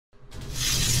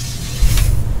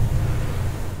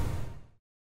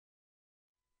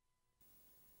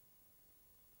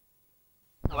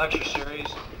lecture series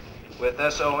with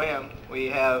SOM. We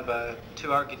have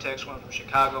two architects, one from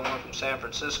Chicago, one from San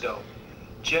Francisco.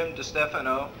 Jim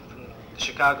Stefano from the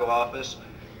Chicago office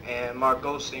and Marc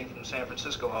Goldstein from the San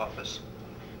Francisco office.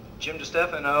 Jim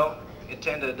Stefano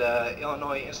attended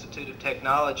Illinois Institute of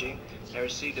Technology and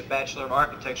received a Bachelor of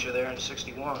Architecture there in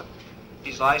 '61.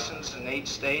 He's licensed in 8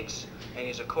 states and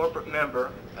he's a corporate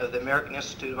member of the American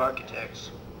Institute of Architects.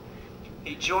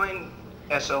 He joined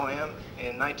SOM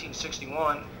in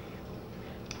 1961,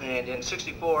 and in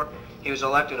 '64 he was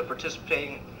elected a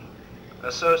participating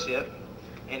associate,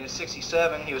 and in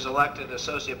 '67 he was elected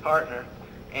associate partner,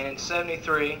 and in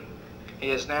 '73 he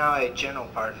is now a general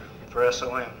partner for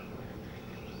SOM.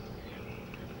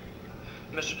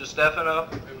 Mr. DeStefano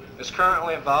is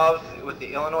currently involved with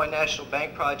the Illinois National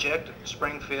Bank project at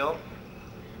Springfield,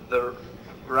 the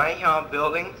Rayhan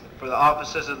building for the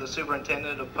offices of the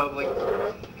Superintendent of Public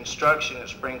Instruction at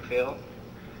Springfield,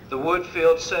 the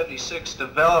Woodfield 76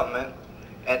 development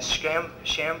at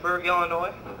Schaumburg,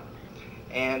 Illinois,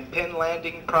 and Penn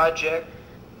Landing project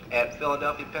at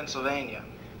Philadelphia, Pennsylvania.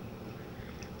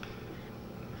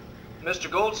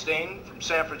 Mr. Goldstein from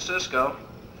San Francisco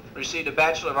received a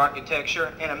Bachelor of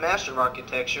Architecture and a Master of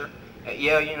Architecture at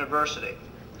Yale University.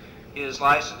 He is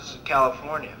licensed in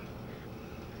California.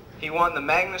 He won the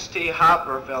Magnus T.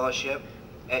 Hopper Fellowship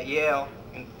at Yale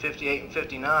in '58 and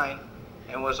 '59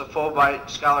 and was a Fulbright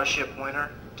Scholarship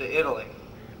winner to Italy.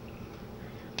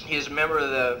 He is a member of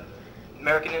the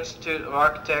American Institute of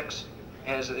Architects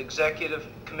and is an executive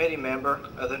committee member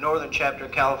of the Northern Chapter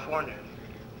of California.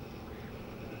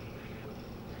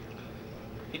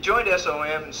 He joined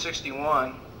SOM in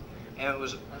 '61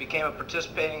 and became a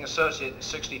participating associate in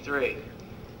 '63.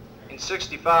 In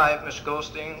 '65, Mr.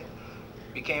 Goldstein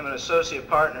became an associate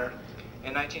partner.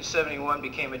 In 1971,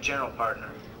 became a general partner.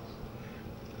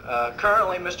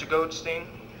 Currently, Mr. Goldstein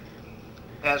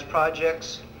has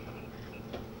projects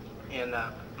in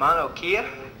Mauna Kea,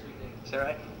 is that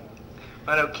right?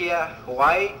 Mauna Kea,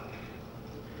 Hawaii,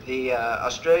 the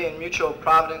Australian Mutual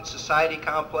Provident Society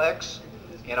complex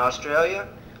in Australia.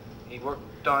 He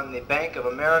worked on the Bank of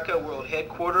America World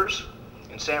Headquarters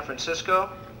in San Francisco,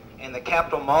 and the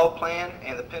Capitol Mall plan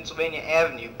and the Pennsylvania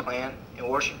Avenue plan in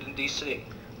Washington, D.C.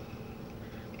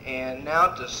 And now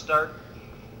to start,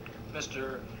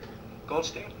 Mr.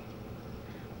 Goldstein.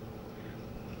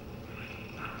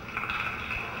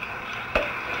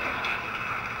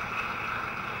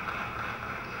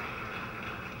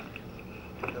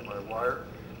 Am I wired?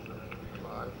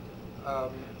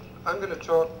 I'm going to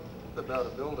talk about a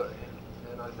building,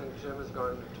 and I think Jim is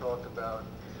going to talk about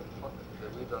some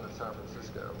that we've done in San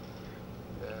Francisco,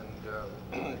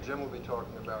 and Jim will be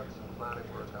talking about some planning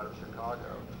work out of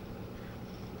Chicago.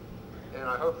 And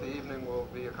I hope the evening will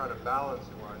be a kind of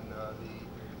balanced one.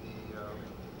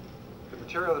 The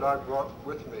material that I brought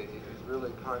with me is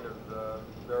really kind of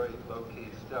very low-key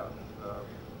stuff.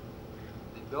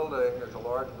 The building is a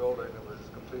large building that was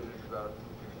completed about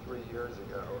 3 years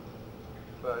ago.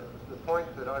 But the point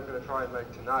that I'm going to try and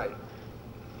make tonight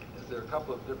is there are a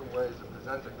couple of different ways of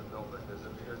presenting the building.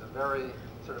 There's a very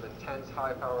sort of intense,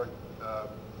 high-powered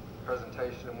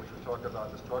presentation in which we talk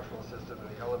about the structural system and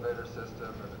the elevator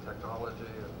system and the technology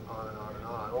and on and on and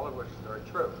on, all of which is very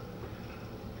true.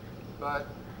 But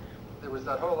there was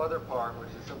that whole other part which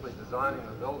is simply designing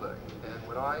the building, and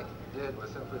what I did was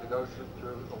simply to go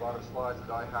through a lot of slides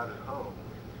that I had at home,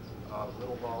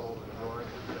 little models and drawings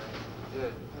and things we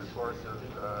did in the course of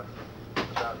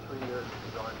about 3 years of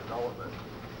design development.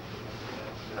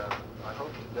 And I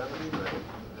hope to demonstrate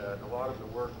that a lot of the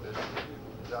work that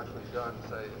is actually done,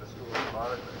 say, in a school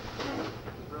environment,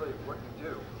 is really what you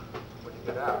do when you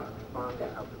get out. And finally,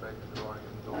 you have to make the drawings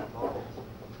and build the models.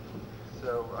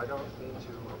 So I don't mean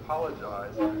to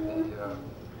apologize for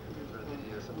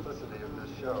the simplicity of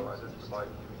this show. I just would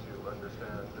like you to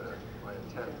understand my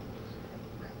intent.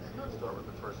 Let's start with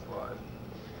the first slide.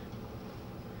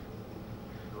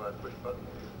 Do I push button?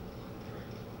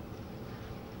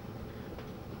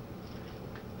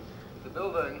 The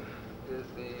building is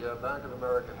the Bank of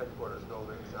America headquarters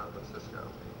building in San Francisco.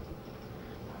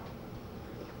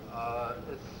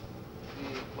 It's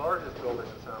the largest building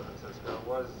in San Francisco. It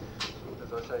was,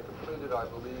 as I say, completed, I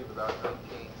believe, about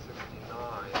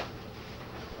 1969.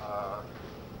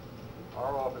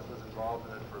 Our office was involved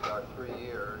in it for about 3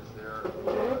 years. There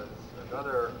was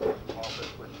another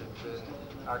office which had been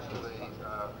actually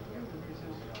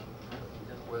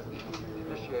was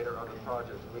the initiator of the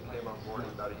project. We came on board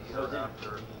about a year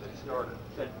after they started.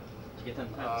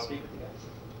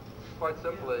 Quite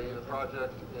simply, the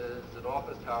project is an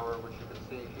office tower, which you can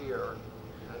see here,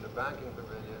 and the banking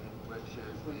pavilion, which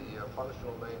is the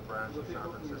functional main branch of San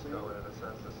Francisco and in a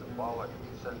sense the symbolic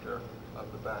center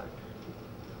of the bank.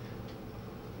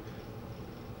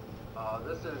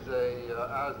 This is a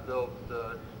as-built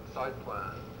site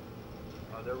plan.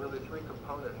 There are really three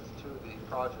components to the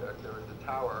project. There is the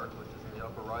tower, which is in the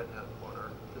upper right-hand corner.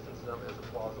 This incidentally is a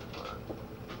plaza plan.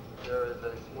 There is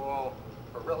a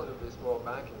relatively small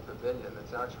banking pavilion.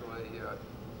 It's actually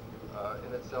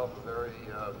in itself a very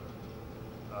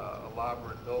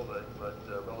elaborate building, but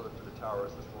relative to the tower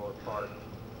is the smaller part of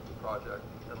the project.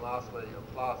 And lastly, a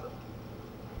plaza.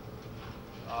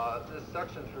 This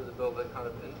section through the building kind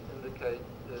of indicates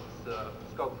its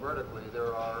scope vertically.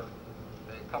 There are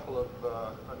a couple of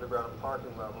underground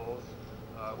parking levels,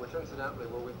 which incidentally,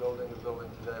 were we building the building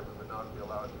today, we would not be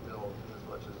allowed to build as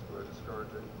much as we're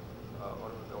discouraging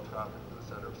automobile traffic to the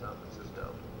center of San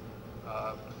Francisco.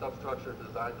 Substructure to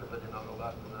the bank pavilion on the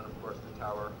left, and then of course the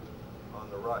tower on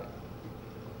the right.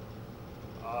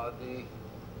 The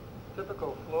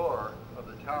typical floor of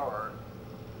the tower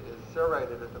is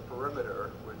serrated at the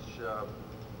perimeter, which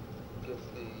gives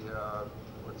the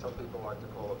what some people like to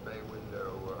call a bay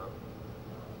window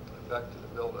effect to the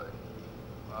building.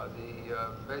 The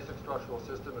basic structural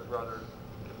system is rather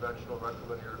conventional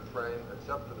rectilinear frame,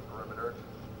 except for the perimeter,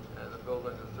 and the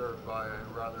building is served by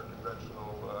a rather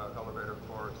conventional elevator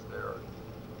course there,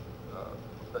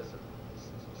 basic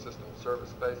system service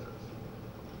spaces.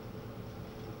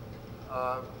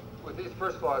 With these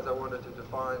first slides, I wanted to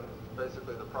define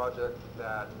basically the project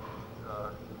that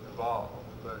evolved,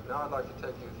 but now I'd like to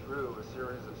take you through a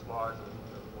series of slides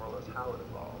of more or less how it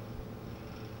evolved.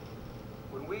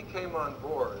 When we came on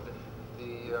board,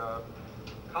 the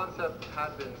concept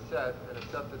had been set and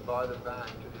accepted by the bank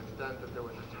to the extent that there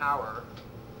was a tower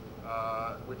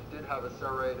which did have a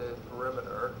serrated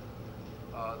perimeter.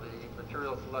 The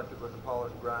material selected was a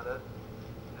polished granite,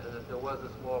 and that there was a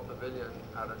small pavilion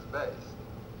at its base.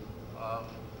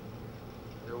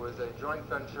 There was a joint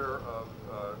venture of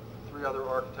 3 other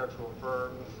architectural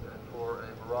firms, and for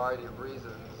a variety of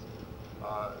reasons,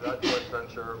 that joint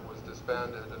venture was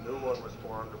disbanded, a new one was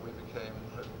formed, and we became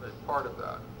a part of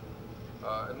that.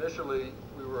 Initially,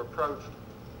 we were approached,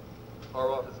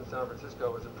 our office in San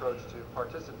Francisco was approached to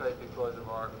participate because of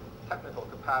our technical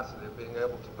capacity of being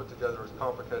able to put together as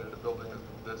complicated a building as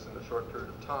this in a short period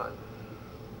of time.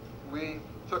 We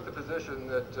took the position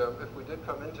that if we did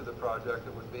come into the project,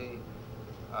 it would be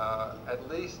at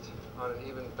least on an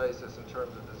even basis in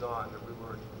terms of design, that we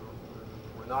were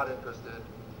not interested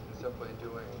in simply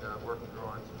doing working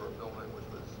drawings for a building which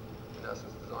was in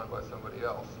essence designed by somebody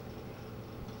else.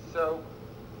 So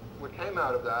what came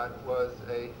out of that was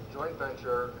a joint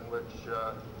venture in which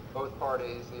both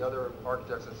parties, the other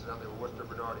architects incidentally were Worcester,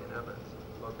 Bernardi, and Emmons,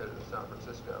 located in San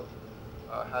Francisco,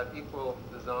 had equal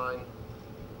design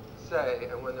say,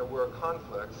 and when there were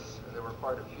conflicts, and there were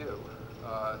quite a few,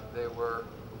 they were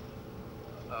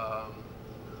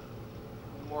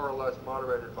more or less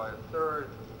moderated by a third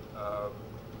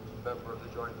member of the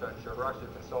joint venture, or actually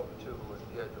a consultant too, who was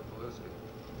Pietro Beluschi.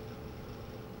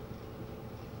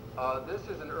 This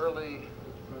is an early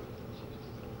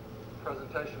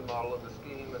presentation model of the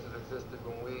scheme as it existed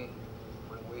when we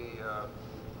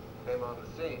came on the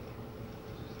scene.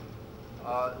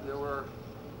 There were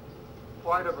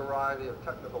quite a variety of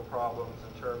technical problems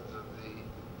in terms of the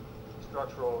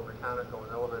structural, mechanical,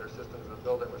 and elevator systems of the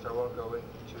building, which I won't go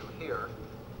into here.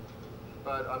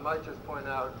 But I might just point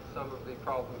out some of the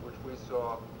problems which we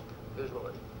saw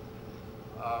visually,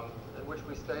 and which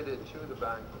we stated to the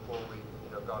bank before we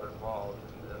got involved.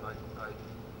 And I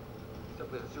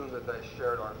simply assumed that they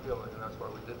shared our feeling, and that's why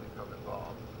we did become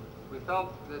involved. We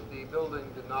felt that the building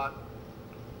did not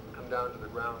come down to the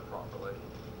ground properly,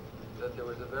 that there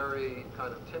was a very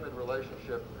kind of timid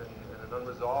relationship and an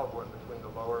unresolved one between the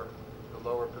lower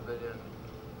pavilion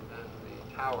and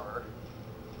the tower,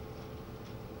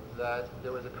 that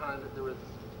there was a kind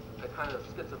of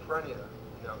schizophrenia,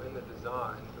 in the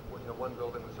design. One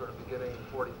building was sort of beginning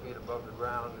 40 feet above the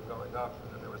ground and going up,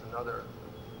 and then there was another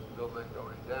building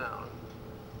going down.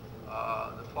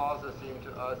 The plaza seemed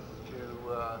to us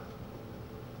to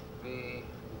be,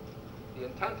 the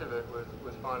intent of it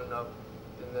was fine enough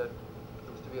in that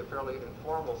it was to be a fairly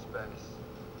informal space,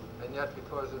 and yet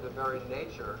because of the very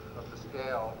nature of the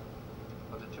scale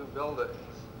of the two buildings,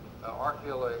 our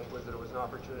feeling was that it was an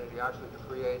opportunity actually to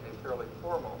create a fairly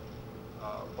formal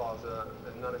plaza,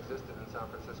 and none existed in San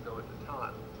Francisco at the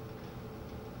time.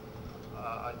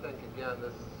 I think, again,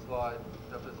 this slide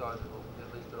emphasizes, at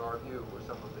least in our view, were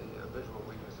some of the visual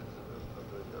weaknesses of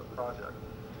the project.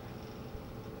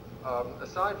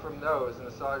 Aside from those, and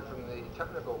aside from the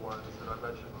technical ones that I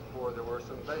mentioned before, there were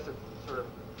some basic sort of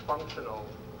functional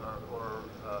or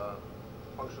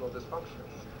functional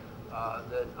dysfunctions.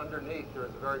 That underneath there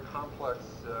is a very complex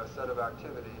set of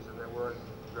activities, and they weren't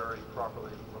very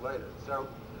properly related. So,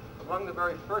 among the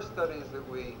very first studies that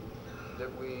we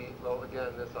well,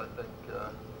 again, this I think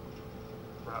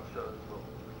perhaps shows what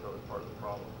we thought was part of the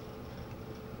problem.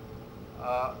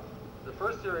 The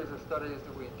first series of studies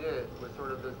that we did was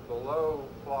sort of this below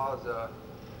plaza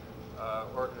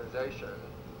organization,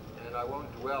 and I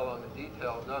won't dwell on the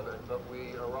details of it, but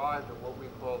we arrived at what we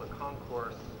call the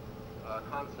concourse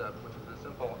concept, which was a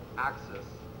simple axis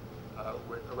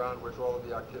around which all of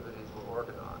the activities were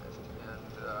organized,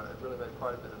 and it really made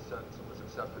quite a bit of sense and was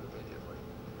accepted immediately.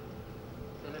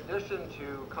 In addition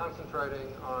to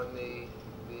concentrating on the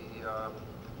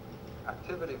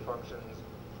activity functions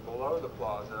below the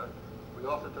plaza, we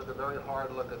also took a very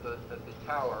hard look at the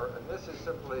tower, and this is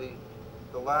simply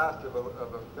the last of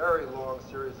a very long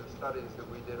series of studies that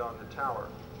we did on the tower.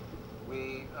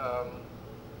 We,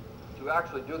 to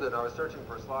actually do that, I was searching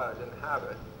for a slide, I didn't have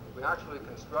it. We actually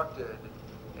constructed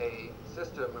a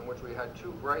system in which we had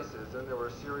two braces, and there were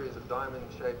a series of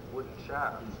diamond-shaped wooden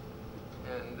shafts,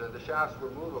 and the shafts were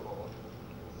movable,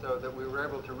 so that we were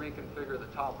able to reconfigure the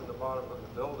top and the bottom of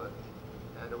the building.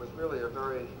 And it was really a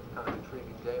very kind of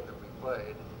intriguing game that we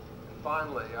played. And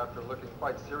finally, after looking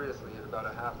quite seriously at about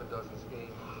a half a dozen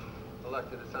schemes,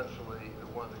 elected essentially the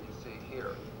one that you see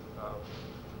here.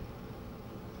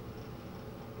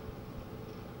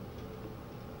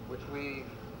 Which we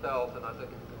felt, and I think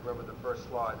if you can remember the first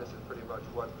slide, this is pretty much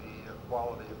what the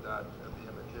quality of the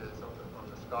image is on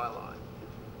the skyline.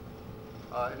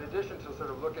 In addition to sort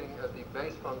of looking at the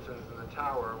base functions in the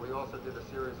tower, we also did a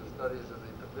series of studies of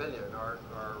the pavilion.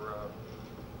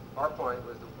 Our point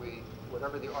was that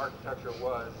whatever the architecture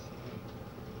was,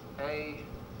 A,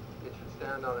 it should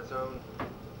stand on its own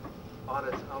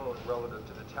relative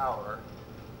to the tower,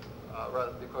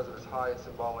 rather because of its high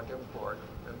symbolic import,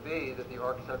 and B, that the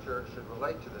architecture should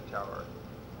relate to the tower.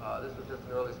 This was just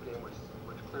an early scheme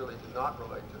which clearly did not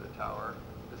relate to the tower.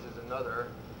 This is another.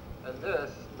 And this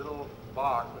little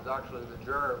box was actually the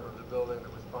germ of the building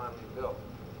that was finally built.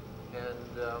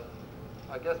 And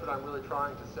I guess what I'm really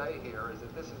trying to say here is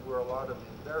that this is where a lot of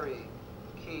the very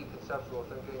key conceptual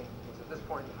thinking was at this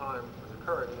point in time was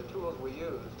occurring. And the tools we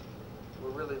used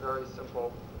were really very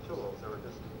simple tools. They were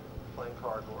just plain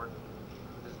cardboard, and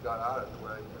we just got at it the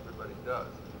way everybody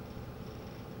does.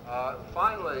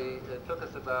 Finally, it took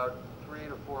us about 3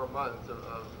 to 4 months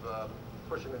of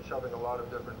pushing and shoving a lot of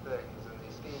different things, and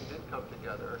the scheme did come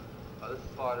together. This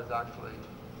slide is actually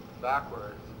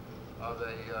backwards of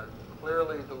a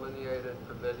clearly delineated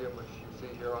pavilion, which you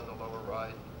see here on the lower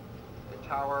right, a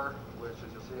tower, which,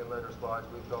 as you'll see in later slides,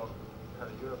 we felt had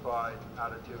a unified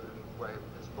attitude and way.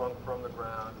 It sprung from the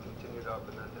ground, continued up,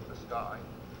 and then hit the sky.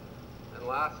 And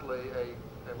lastly,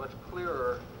 a much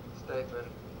clearer statement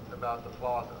about the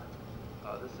plaza.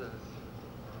 This is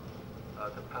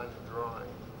a companion drawing.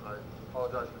 I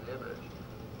apologize for the image,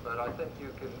 but I think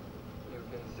you can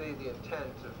see the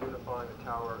intent of unifying the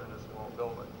tower in a small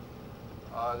building.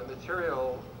 The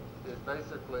material is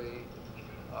basically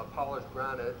polished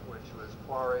granite, which was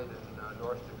quarried in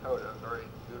North Dakota, very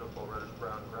beautiful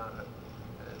reddish-brown granite,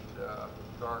 and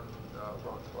dark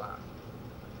bronze glass.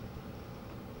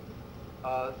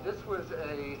 This was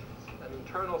an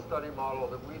internal study model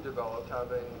that we developed,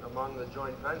 having among the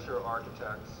joint venture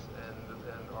architects and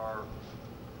our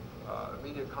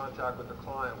immediate contact with the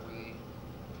client, we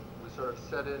sort of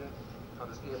set in on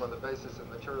the scheme on the basis of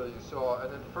material you saw,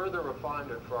 and then further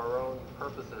refined it for our own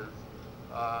purposes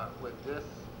with this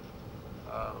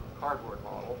cardboard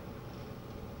model,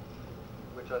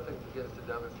 which I think begins to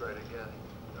demonstrate again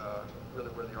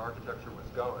really where the architecture was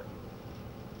going.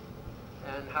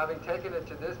 And having taken it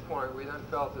to this point, we then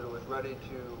felt that it was ready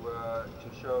to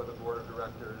show the board of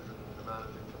directors and the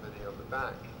managing committee of the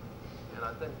bank. And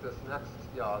I think this next,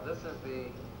 this is the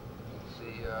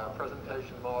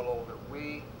presentation model that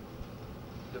we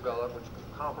developed, which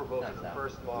is comparable to the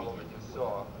first model that you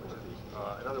saw. Which is,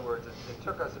 in other words, it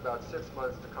took us about 6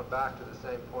 months to come back to the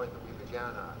same point that we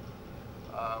began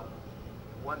at.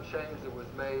 One change that was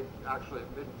made actually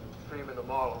midstream in the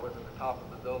model was at the top of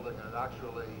the building, and it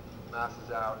actually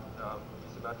masses out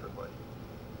symmetrically.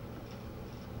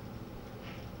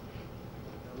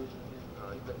 These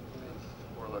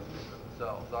more or less speak for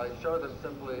themselves. I show them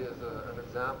simply as an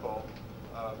example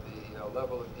of the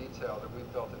level of detail that we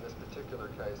felt in this particular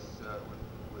case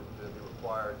would be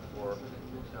required for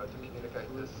to communicate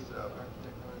this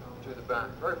to the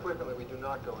bank. Very frequently, we do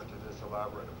not go into this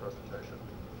elaborate a presentation.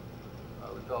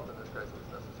 we felt in this case it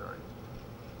was necessary.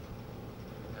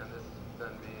 And this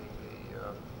then being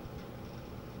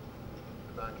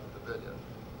the banking pavilion.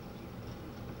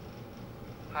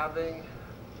 Having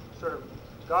sort of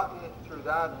gotten through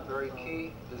that very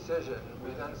key decision,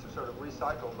 we then sort of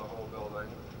recycled the whole building.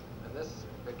 And this,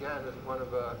 again, is one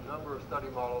of a number of study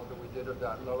models that we did of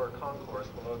that lower concourse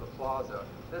below the plaza.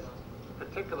 This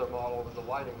particular model was a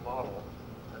lighting model,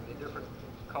 and the different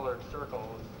colored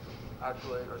circles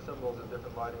actually are symbols of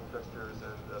different lighting fixtures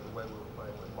and the way we were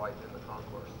playing with light in the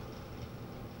concourse.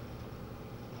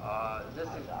 This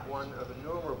is one of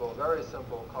innumerable, very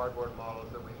simple cardboard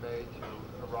models that we made to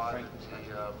arrive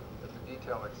at the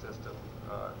detailing system,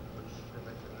 which in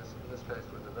this case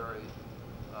was a very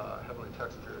heavily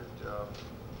textured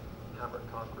hammered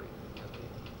concrete in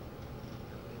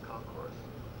the concourse.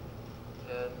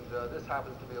 And this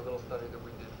happens to be a little study that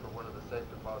we did for one of the safe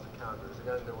deposit counters.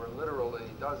 Again, there were literally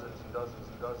dozens and dozens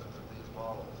and dozens of these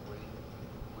models.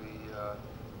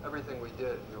 Everything we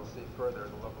did, you'll see further in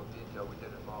the level of detail, we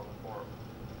did in model form.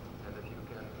 And if you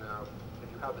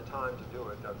have the time to do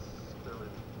it, that's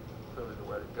clearly the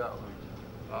way to go.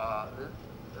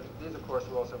 These, of course,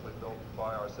 were all simply built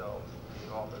by ourselves in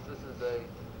the office. This is a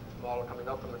model coming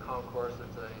up from the concourse.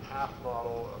 It's a half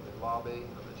model of the lobby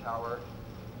of the tower,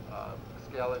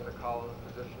 scaling the columns,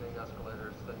 positioning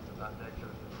escalators, things of that nature.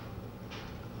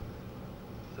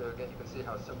 So again, you can see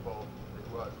how simple it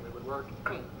was. We would work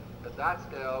at that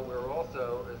scale. We were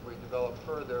also, as we developed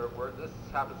further, this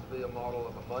happens to be a model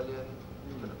of a mullion.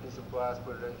 Took a piece of glass,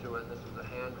 put it into it, and this was a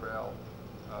handrail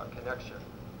connection.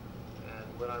 And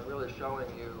what I'm really showing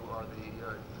you are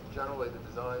generally the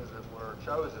designs that were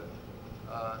chosen.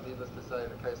 Needless to say,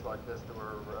 in a case like this, there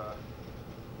were,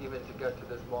 even to get to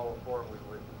this model form, we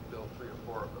would build 3 or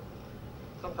 4 of them.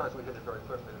 Sometimes we hit it very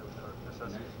quickly, and there was no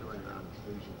necessity of doing that.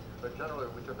 But generally,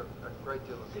 we took a great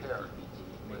deal of care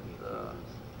with the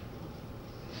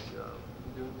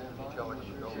detailing of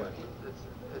the building.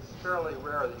 It's fairly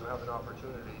rare that you have an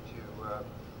opportunity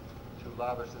to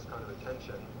lavish this kind of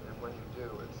attention, and when you do,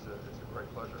 it's a great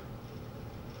pleasure.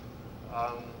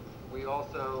 We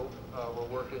also were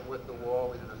working with the wall.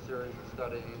 We did a series of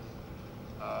studies.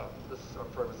 This is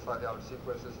sort of a slightly out of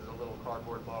sequence. This is a little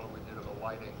cardboard model we did of a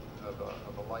lighting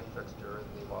of a light fixture in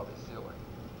the lobby ceiling.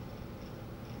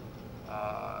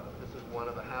 This is one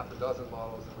of a half a dozen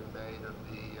models that we made of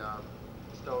the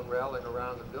stone railing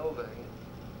around the building,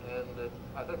 and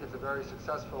I think it's a very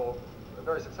successful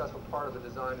part of the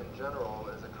design in general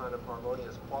is a kind of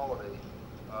harmonious quality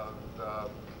of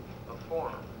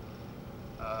form.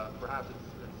 Perhaps it's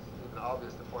even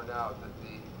obvious to point out that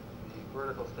the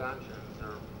vertical stanchions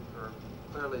are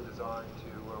clearly designed to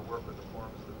work with the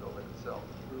forms of the building itself.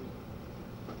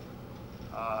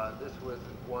 This was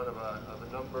one of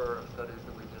a number of studies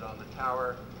that we did on the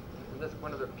tower. And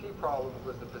one of the key problems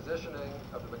was the positioning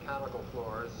of the mechanical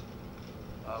floors,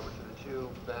 which are the 2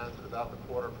 bands at about the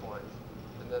quarter points,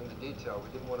 and then the detail.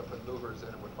 We didn't want to put louvers in,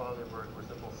 and what finally were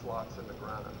simple slots in the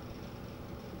granite.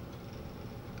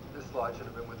 This slide should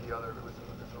have been with the other. It was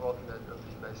an alternate of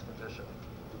the base condition.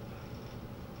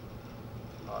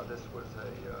 This was a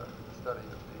study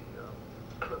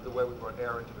of the way we brought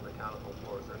air into the mechanical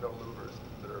floors. There are no louvers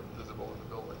that are visible in the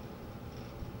building.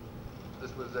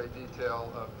 This was a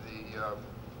detail of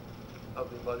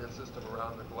the mullion system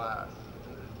around the glass.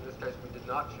 In this case, we did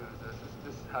not choose this.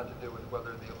 This had to do with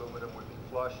whether the aluminum would be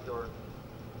flushed, or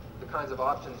the kinds of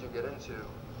options you get into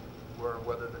were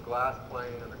whether the glass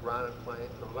plane and the granite plane,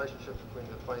 the relationship between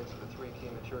the planes of the 3 key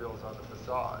materials on the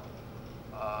facade.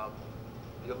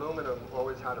 The aluminum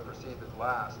always had to precede the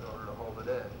glass in order to hold it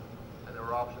in. And there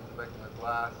were options of making the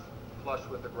glass flush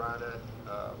with the granite,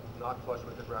 not flush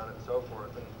with the granite, and so forth.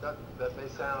 And that may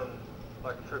sound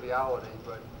like a triviality,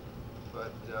 but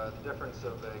the difference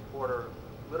of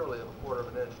literally of a quarter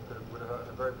of an inch would have had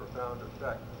a very profound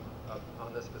effect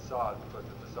on this facade, because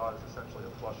the facade is essentially a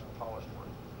flush and polished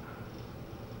one.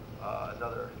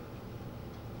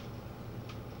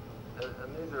 And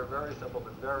these are very simple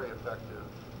but very effective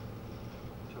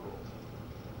tools.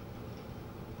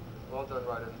 All done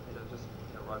right in,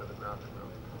 right in the graphic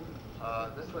room.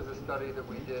 This was a study that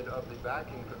we did of the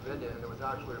banking pavilion. It was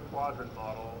actually a quadrant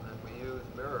model, and we used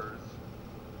mirrors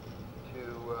to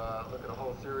look at a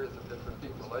whole series of different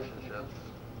relationships.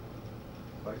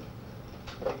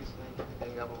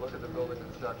 Being able to look at the building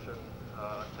in section,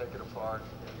 take it apart,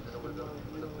 and it was a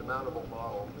demountable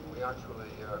model. We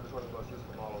actually, it was one of the most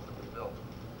useful models that we built.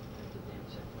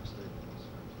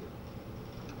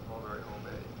 All very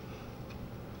homemade.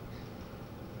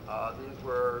 These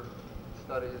were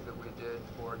studies that we did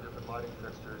for different lighting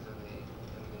fixtures in the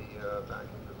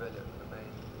banking pavilion, the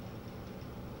main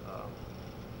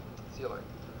ceiling.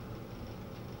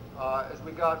 As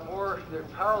we got more,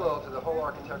 parallel to the whole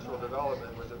architectural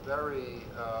development was a very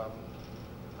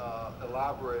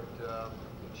elaborate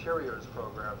interiors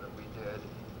program that we did.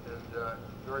 And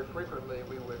very frequently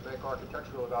we would make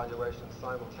architectural evaluations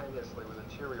simultaneously with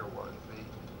interior ones.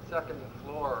 The second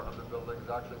floor of the building is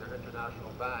actually their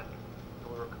international bank,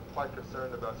 and we were quite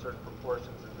concerned about certain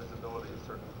proportions and visibility of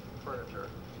certain furniture.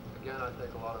 Again, I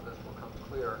think a lot of this will come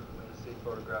clear when you see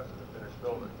photographs of the finished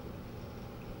building.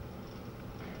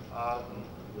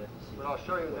 What I'll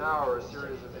show you now are a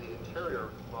series of the interior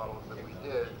models that we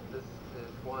did. This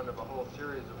is one of a whole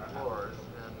series of floors,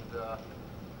 and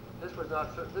this was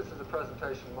not. This is a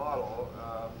presentation model.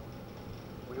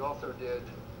 We also did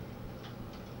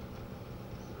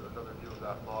another view of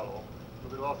that model.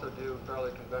 We would also do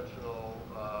fairly conventional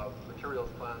materials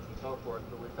plans and so forth,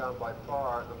 but we found by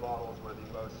far the models were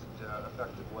the most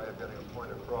effective way of getting a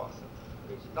point across.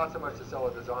 Not so much to sell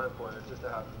a design point, it's just to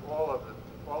have all of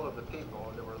the people,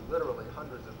 and there were literally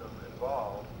hundreds of them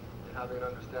involved, in having an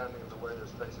understanding of the way their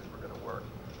spaces were going to work.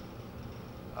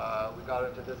 We got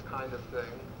into this kind of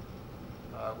thing.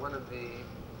 One of the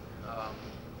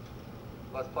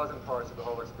less pleasant parts of the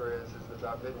whole experience is that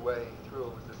about midway through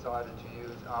it was decided to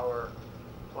use our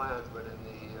plans, but in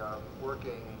the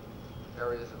working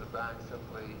areas of the bank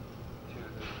simply to,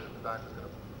 the bank was going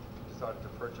to decide to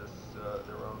purchase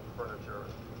their own furniture.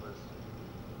 It was,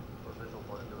 for a visual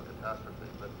point of view, a catastrophe,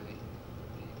 but the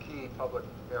key public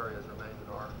areas remained in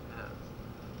our hands.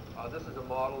 This is a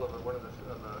model of one of a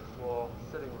small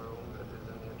sitting room that is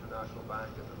in the International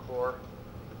Bank in the core.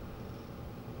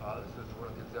 This is one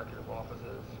of the executive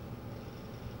offices,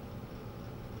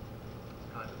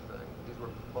 kind of thing. These were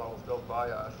models built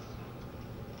by us.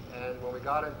 And when we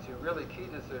got into really key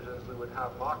decisions, we would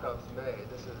have mock-ups made.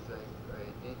 This is a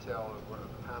detail of one of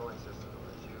the paneling systems that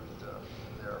was used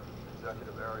in their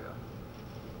executive area.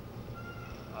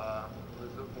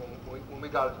 When we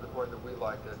got it to the point that we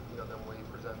liked it, then we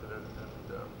presented it and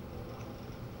it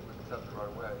was accepted right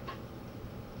away.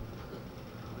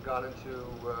 We got into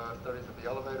studies of the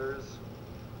elevators,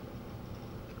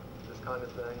 this kind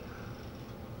of thing,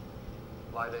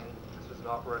 lighting. This was an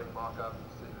operating mock-up.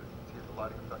 See if the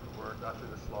lighting effect would work.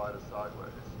 Actually, the slide is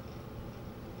sideways.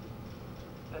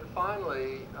 And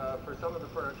finally, for some of the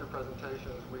furniture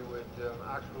presentations, we would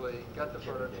actually get the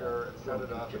furniture and set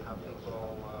it up and have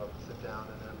people sit down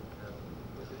and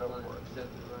so forth. This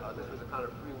was a kind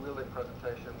of freewheeling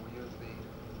presentation. We used the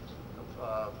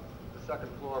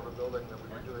second floor of a building that we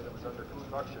were doing that was under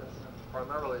construction,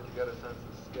 primarily to get a sense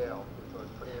of scale, because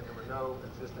there were no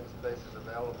existing spaces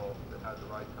available that had the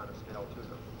right kind of scale to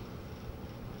them.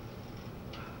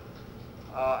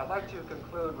 I'd like to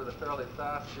conclude with a fairly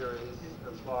fast series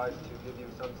of slides to give you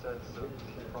some sense of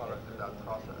the product of that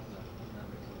process.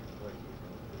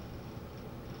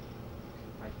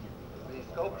 The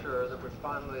sculpture that was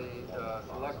finally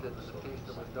selected was a piece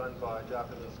that was done by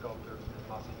Japanese sculptor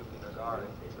Masayuki Nagari.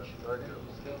 It's a very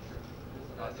beautiful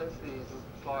piece. Since these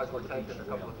slides were taken a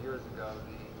couple of years ago,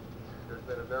 there's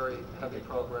been a very heavy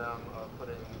program of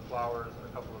putting flowers and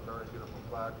a couple of very beautiful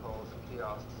flagpoles and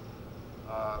kiosks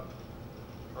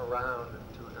around and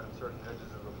certain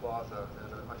edges of the plaza,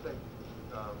 and I think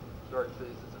very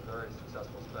pleased it's a very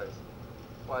successful space.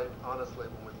 Quite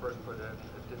honestly, when we first put it in,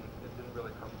 it didn't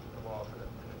really come off, and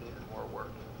it needed more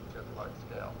work to get the right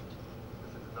scale.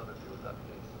 This is another view of that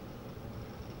piece.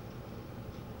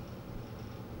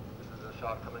 This is a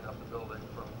shot coming up the building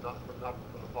not from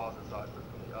the plaza side, but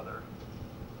from the other.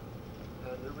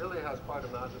 And it really has quite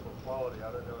a magical quality.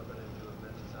 I don't know if any of you have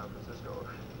been to San Francisco or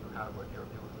you have what your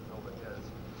view of the building is,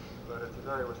 but it's a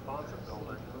very responsive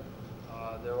building.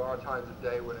 There are times of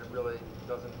day when it really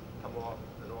doesn't come off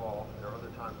at all. There are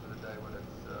other times of the day when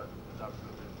it's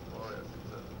absolutely glorious.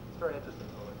 It's very interesting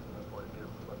building from that point of view,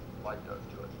 what light does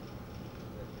to it.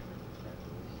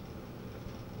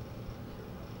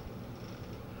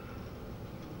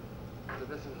 So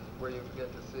this is where you begin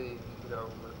to see,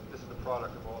 this is the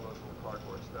product of all those little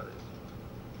cardboard studies.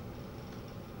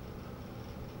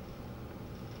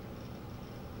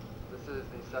 This is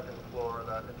the second floor of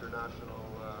that international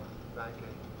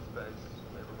banking space. You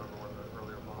may remember one of the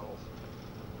earlier models.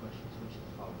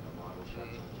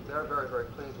 They're very, very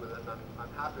pleased with it, and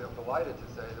I'm delighted to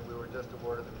say that we were just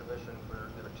awarded the commission for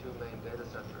their two main data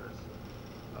centers.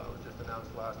 It was just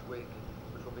announced last week,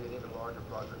 which will be an even larger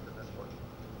project than this one.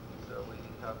 So we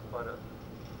have quite a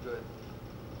good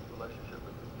relationship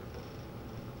with these people.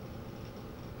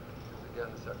 This is again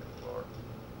the second floor.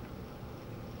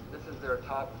 This is their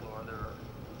top floor, their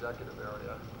executive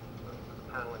area. This is a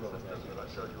paneling system that I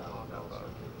showed you a mock-up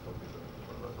of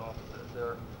one of those offices.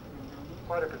 They're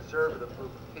quite a conservative group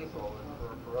of people, and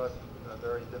for us, a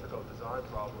very difficult design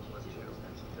problem was to,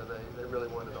 they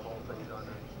really wanted the whole thing done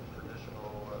in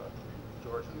traditional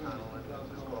Georgian paneling and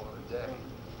just call it a day.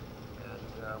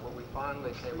 And what we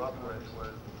finally came up with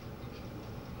was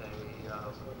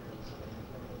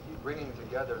bringing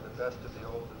together the best of the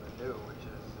old and the new, which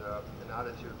is an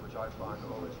attitude which I find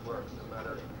always works, no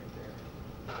matter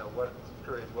what the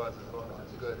period was, as long as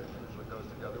it's good, it usually goes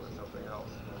together with something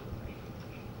else.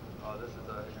 This is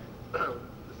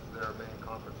their main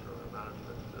conference room,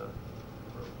 management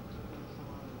room.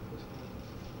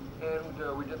 And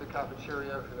we did the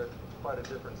cafeteria in quite a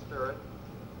different spirit.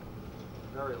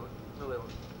 Really a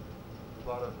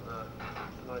lot of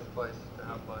nice place to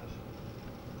have lunch.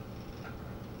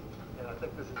 And I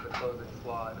think this is the closing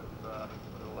slide of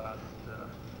the last,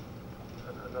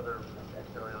 another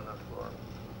area on that floor.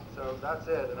 So that's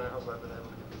it, and I hope I've been able to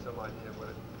give you some idea of what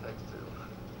it takes to do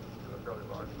a fairly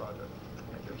large project.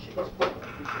 Thank you.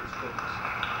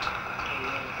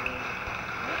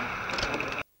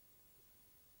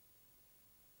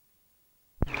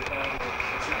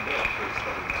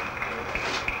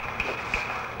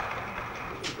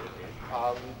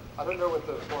 I don't know what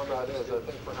the format is. I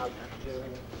think perhaps Jim,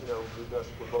 we best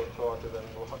we'll both talk, and then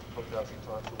we'll hope to have some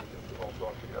time so we can all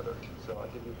talk together. So I'll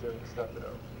give you Jim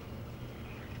Stefano.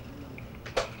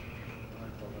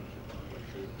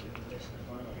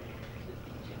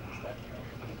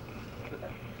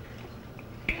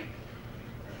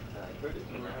 This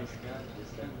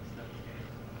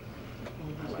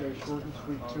guy's short and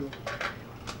sweet too. I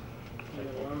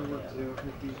got a lot of work to do.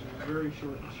 He's very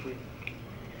short and sweet.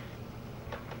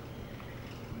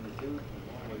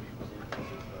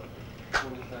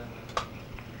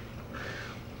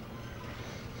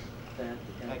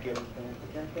 Thank you.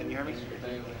 Can you hear me?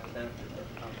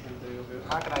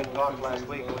 Marc and I talked last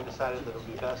week, and we decided that it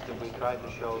would be best if we tried to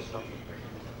show some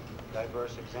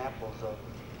diverse examples of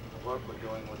the work we're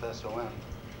doing with SOM.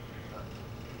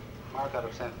 Marc out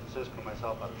of San Francisco,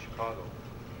 myself out of Chicago.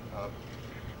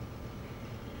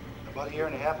 About a year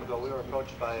and a half ago, we were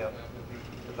approached by a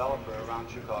developer around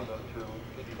Chicago to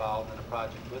get involved in a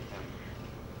project with him.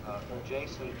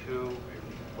 Adjacent to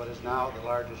what is now the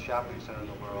largest shopping center in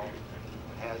the world,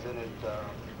 has in it a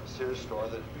Sears store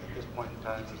that at this point in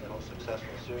time is the most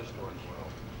successful Sears store in the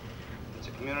world. It's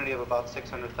a community of about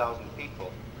 600,000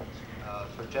 people,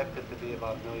 projected to be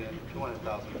about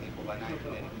 1,200,000 people by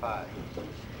 1985.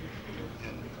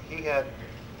 And he had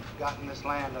gotten this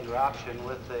land under option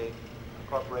with a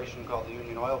corporation called the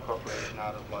Union Oil Corporation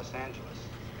out of Los Angeles,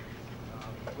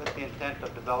 with the intent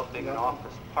of developing an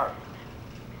office park.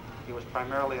 He was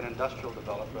primarily an industrial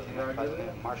developer by the name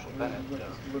of Marshall Bennett,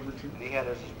 and he had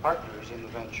as his partners in the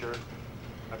venture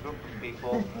a group of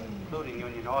people, including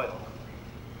Union Oil,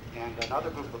 and another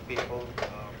group of people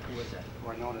who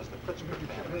are known as the Pritzker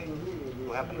family,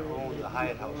 who happen to own the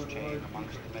Hyatt House chain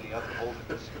amongst many other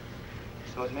holdings.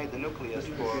 So it made the nucleus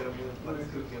for what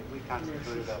we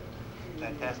constituted a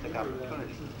fantastic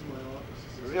opportunity.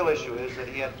 The real issue is that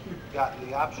he had gotten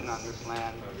the option on this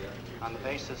land on the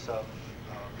basis of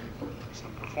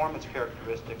some performance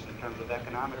characteristics in terms of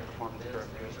economic performance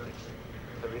characteristics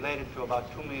that related to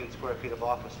about 2 million square feet of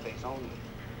office space only.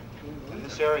 And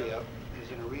this area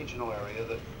is in a regional area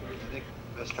that I think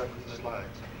let's start with the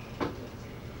slides.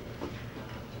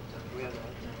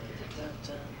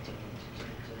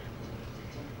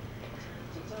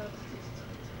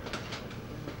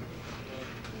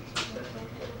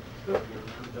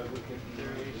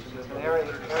 There's an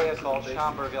area called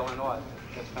Schaumburg, Illinois.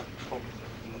 That's not focused.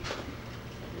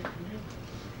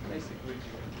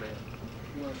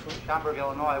 Schaumburg,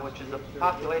 Illinois, which is a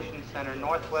population center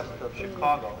northwest of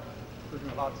Chicago,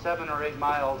 about 7 or 8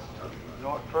 miles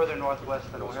further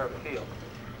northwest than O'Hare Field.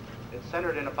 It's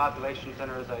centered in a population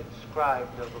center, as I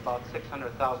described, of about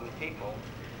 600,000 people,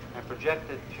 and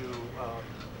projected to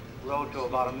grow to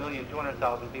about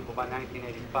 1,200,000 people by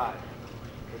 1985.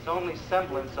 Its only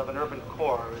semblance of an urban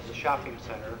core is a shopping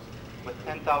center with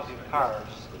 10,000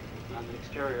 cars on the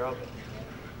exterior of it.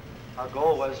 Our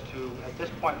goal was to, at this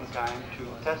point in time, to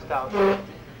test out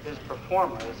his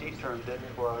performer, as he termed it,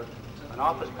 for an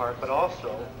office park, but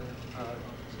also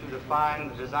to define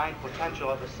the design potential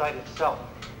of the site itself,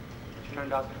 which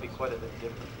turned out to be quite a bit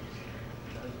different.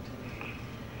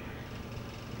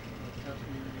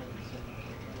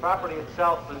 The property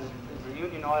itself is the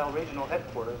Union Oil Regional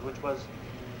Headquarters, which was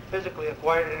physically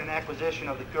acquired in an acquisition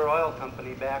of the Pure Oil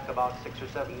Company back about 6 or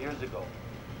 7 years ago.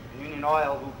 Union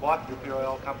Oil, who bought the Pure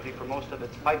Oil Company for most of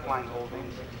its pipeline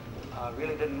holdings,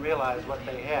 really didn't realize what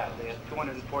they had. They had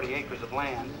 240 acres of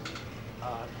land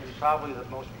in probably the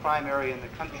most prime area in the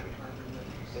country.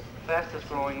 It's the fastest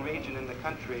growing region in the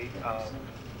country,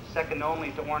 second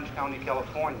only to Orange County,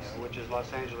 California, which is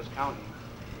Los Angeles County,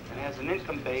 and has an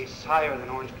income base higher than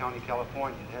Orange County,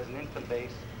 California. It has an income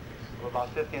base of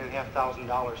about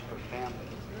 $15,500 per family.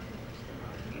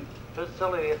 The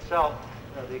facility itself,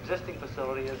 the existing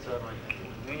facility, is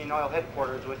Union Oil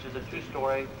headquarters, which is a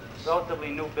two-story, relatively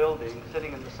new building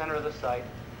sitting in the center of the site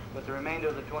with the remainder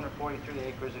of the 243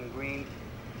 acres in green,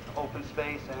 open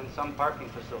space, and some parking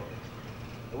facilities.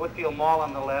 The Woodfield Mall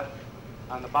on the left,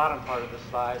 on the bottom part of the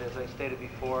slide, as I stated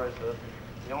before, is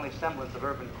the only semblance of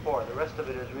urban core. The rest of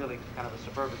it is really kind of a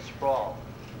suburban sprawl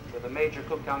with a major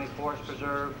Cook County Forest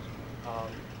Preserve,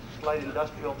 slight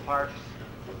industrial parks,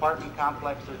 apartment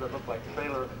complexes that look like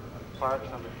trailer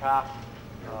parks on the top,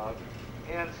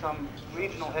 and some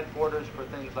regional headquarters for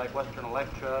things like Western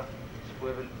Electric,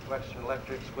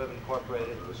 Squibb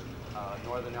Incorporated,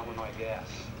 Northern Illinois Gas.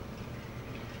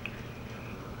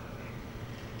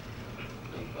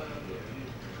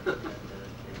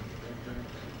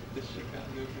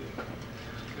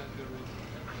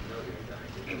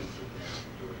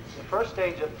 The first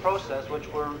stage of process, which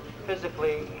we're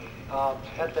physically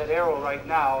at that arrow right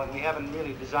now, and we haven't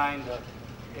really designed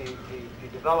a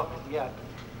development yet.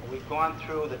 We've gone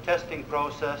through the testing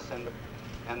process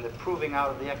and the proving out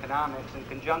of the economics in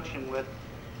conjunction with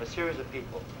a series of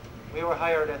people. We were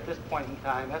hired at this point in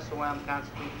time. SOM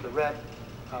constitutes the red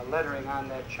lettering on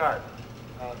that chart.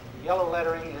 The yellow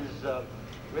lettering is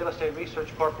Real Estate Research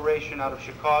Corporation out of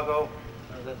Chicago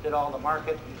that did all the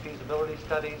market and feasibility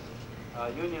studies.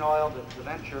 Union Oil, the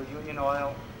venture Union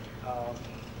Oil,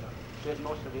 did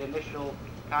most of the initial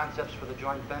concepts for the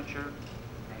joint venture.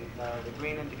 And the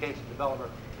green indicates the developer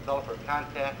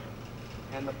contact.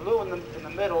 And the blue in the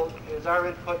middle is our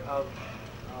input of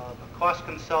a cost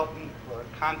consultant or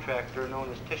a contractor known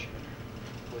as Tishman,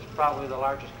 who is probably the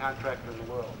largest contractor in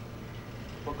the world.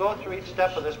 We'll go through each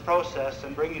step of this process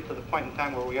and bring you to the point in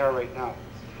time where we are right now.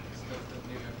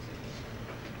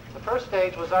 The first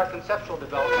stage was our conceptual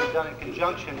development done in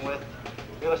conjunction with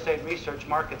real estate research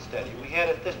market study. We had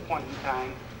at this point in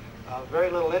time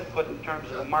very little input in terms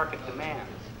of the market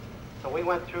demands. So we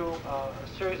went through a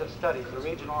series of studies, the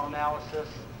regional analysis,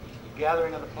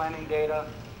 gathering of the planning data,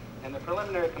 and the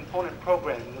preliminary component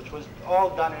programming, which was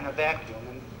all done in a vacuum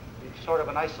and in sort of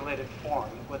an isolated form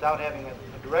without having a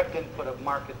direct input of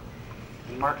market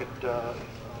demand.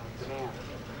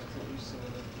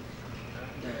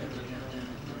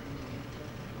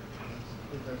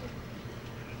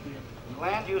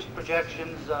 Land use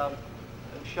projections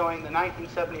showing the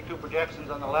 1972 projections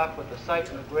on the left with the site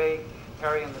in the gray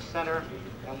area in the center,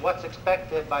 and what's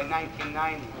expected by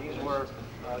 1990. These were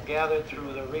gathered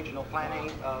through the regional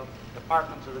planning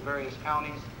departments of the various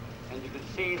counties, and you can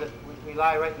see that we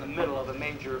lie right in the middle of a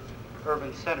major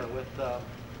urban center with a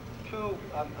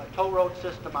toll road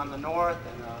system on the north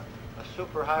and a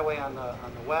super highway on the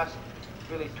west.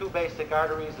 Really two basic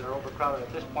arteries that are overcrowded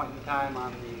at this point in time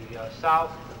on the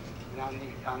south and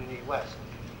on the west.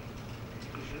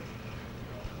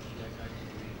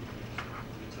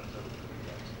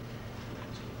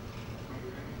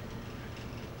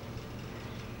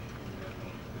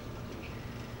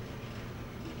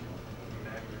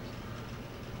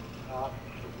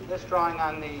 This drawing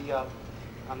on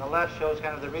the left shows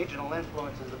kind of the regional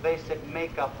influences, the basic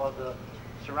makeup of the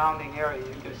surrounding area.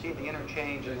 You can see the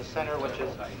interchange in the center, which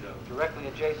is directly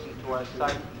adjacent to our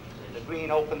site. The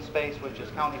green open space, which is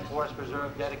County Forest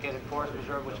Preserve, dedicated forest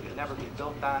preserve, which could never be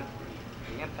built on.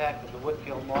 The impact of the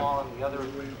Woodfield Mall and the other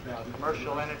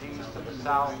commercial entities to the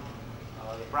south.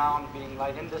 The brown being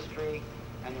light industry,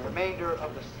 and the remainder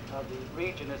of the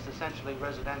region is essentially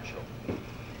residential.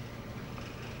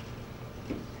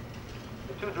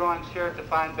 The two drawings here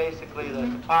define basically the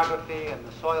topography and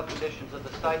the soil conditions of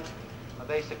the site, a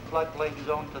basic floodplain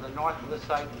zone to the north of the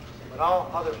site, but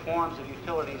all other forms of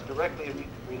utilities directly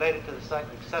related to the site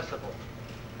and accessible.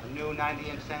 A new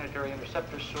 90-inch sanitary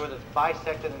interceptor sewer that's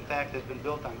bisected, in fact, has been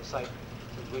built on the site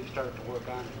since we've started to work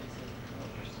on it.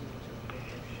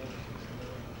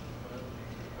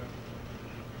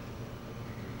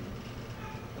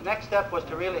 The next step was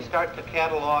to really start to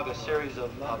catalog a series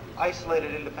of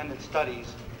isolated independent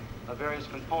studies of various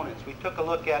components. We took a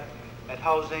look at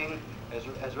housing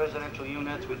as residential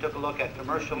units. We took a look at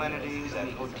commercial entities, at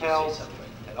hotels,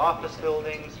 at office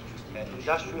buildings, at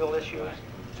industrial issues,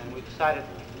 and we decided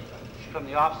from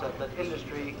the offset that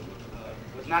industry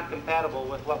was not compatible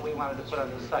with what we wanted to put on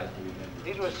the site.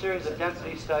 These were a series of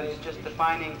density studies just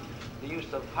defining the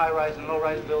use of high-rise and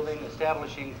low-rise building,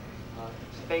 establishing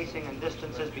spacing and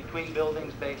distances between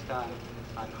buildings based on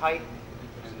height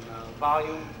and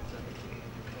volume.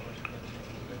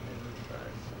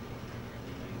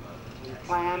 We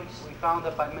planned, we found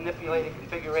that by manipulating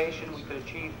configuration we could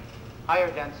achieve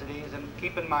higher densities, and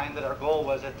keep in mind that our goal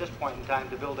was at this point in time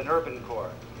to build an urban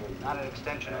core, not an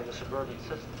extension of the suburban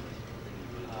system.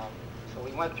 So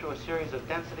we went through a series of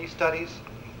density studies.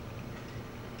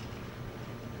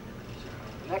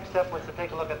 The next step was to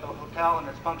take a look at the hotel and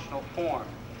its functional form.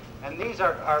 And these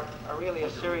are really a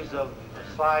series of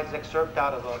slides excerpt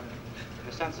out of in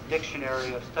a sense, a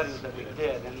dictionary of studies that we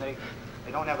did, and they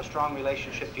don't have a strong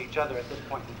relationship to each other at this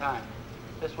point in time.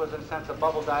 This was, in a sense, a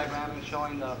bubble diagram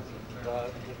showing the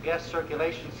guest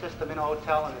circulation system in a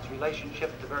hotel and its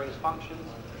relationship to various functions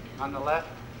on the left,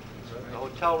 the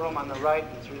hotel room on the right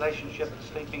and its relationship to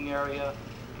sleeping area,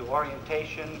 to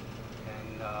orientation,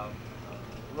 and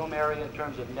room area in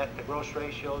terms of net to gross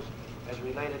ratios as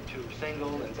related to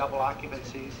single and double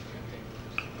occupancies.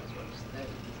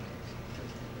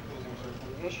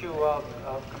 The issue of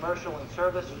commercial and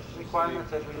service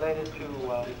requirements as related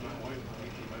to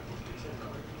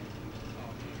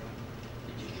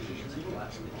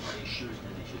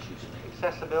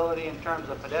accessibility in terms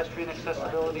of pedestrian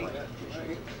accessibility,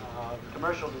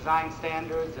 commercial design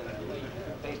standards, and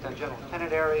based on general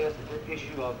tenant areas, the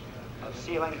issue of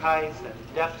ceiling heights and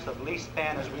depths of lease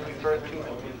span, as we refer to,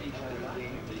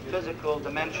 the physical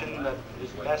dimension that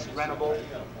is best rentable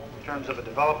in terms of a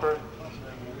developer.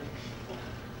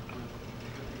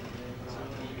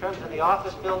 In terms of the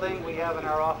office building, we have in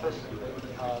our office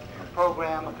a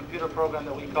computer program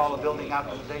that we call a building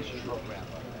optimization program.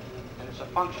 And it's a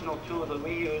functional tool that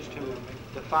we use to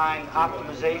define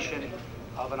optimization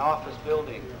of an office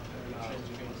building.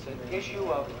 It's an issue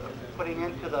of putting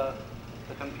into the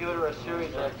computer a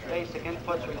series of basic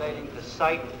inputs relating to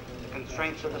site, the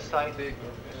constraints of the site,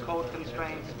 code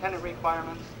constraints, tenant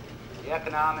requirements, the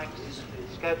economics,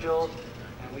 schedules,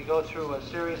 and we go through a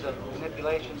series of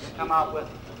manipulations and come out with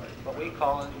what we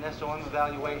call an SOM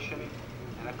evaluation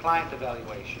and a client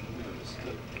evaluation.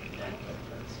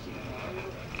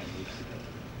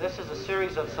 This is a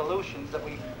series of solutions that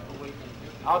we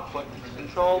output. It's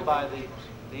controlled by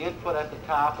the input at the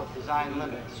top of design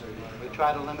limits. We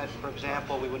try to limit, for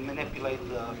example, we would manipulate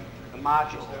the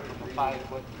module from a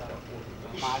 5-foot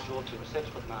module to a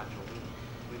 6-foot module.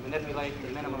 We manipulate the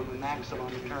minimum and maximum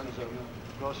in terms of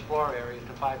gross floor area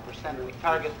to 5%, and we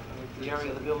target the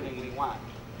area of the building we want.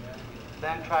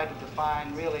 Then try to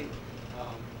define really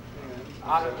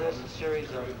out of this a series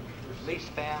of lease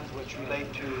spans which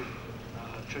relate to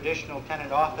traditional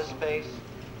tenant office space,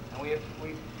 and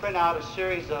we print out a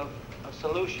series of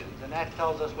solutions, and that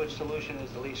tells us which solution is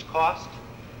the least cost.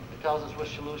 It tells us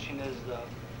which solution is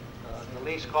the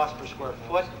least cost per square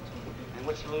foot, and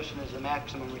which solution is the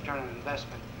maximum return on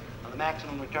investment. Now, the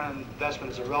maximum return on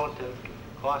investment is a relative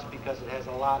cost because it has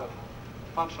a lot of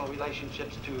functional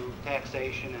relationships to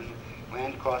taxation and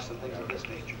land costs and things of this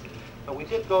nature. But we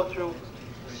did go through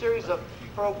a series of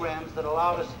programs that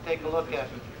allowed us to take a look at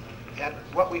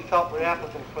what we felt were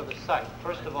applicable for the site.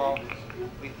 First of all,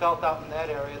 we felt out in that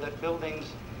area that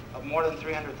buildings of more than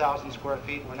 300,000 square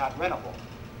feet were not rentable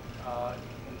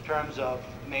in terms of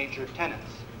major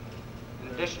tenants. In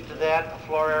addition to that, a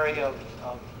floor area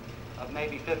of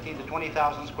maybe 15 to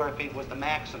 20,000 square feet was the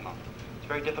maximum. It's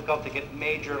very difficult to get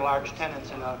major large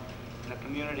tenants in a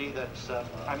community that's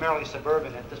primarily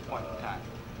suburban at this point in time.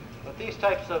 But these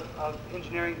types of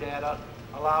engineering data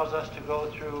allows us to go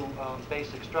through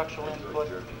basic structural input,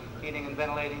 heating and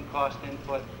ventilating cost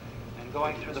input, and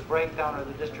going through the breakdown or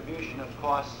the distribution of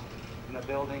costs in a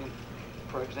building.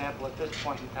 For example, at this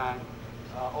point in time,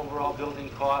 overall building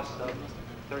costs of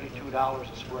 $32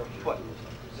 a square foot.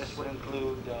 This would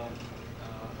include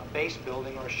a base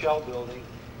building or a shell building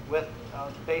with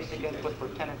basic input for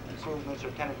tenant improvements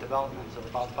or tenant developments of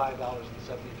about $5.73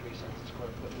 a square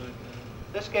foot.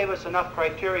 This gave us enough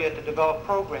criteria to develop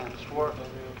programs for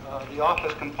the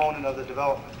office component of the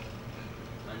development.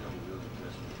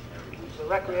 The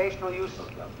recreational use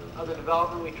of the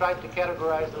development, we tried to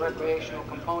categorize the recreational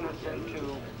components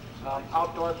into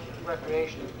outdoor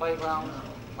recreation and playgrounds,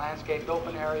 landscaped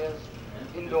open areas,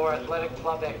 indoor athletic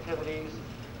club activities,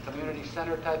 community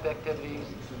center type activities,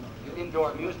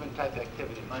 indoor amusement type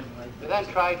activities. We then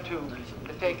tried to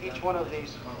take each one of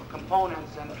these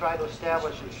components and try to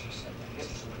establish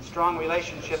its strong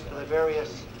relationship to the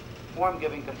various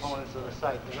form-giving components of the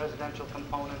site, the residential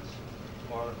components,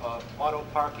 or auto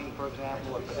parking, for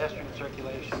example, or pedestrian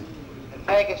circulation, and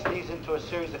package these into a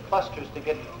series of clusters to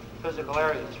get physical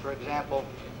areas. For example,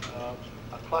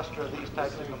 a cluster of these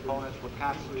types of components would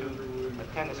constitute a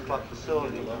tennis club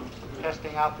facility.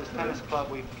 Testing out this tennis club,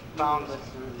 we found that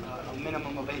a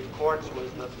minimum of 8 courts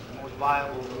was the most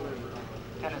viable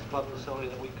tennis club facility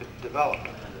that we could develop.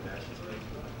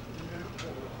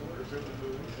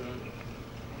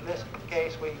 In this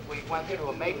case, we went through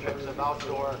a matrix of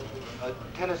outdoor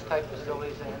tennis-type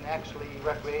facilities and actually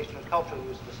recreation and cultural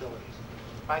use facilities,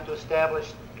 trying to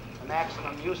establish a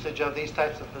maximum usage of these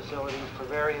types of facilities for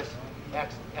various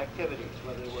activities,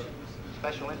 whether they were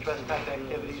special interest type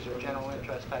activities or general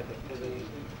interest type activities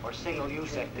or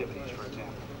single-use activities, for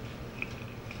example.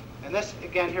 And this,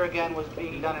 here again, was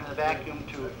being done in a vacuum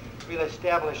to really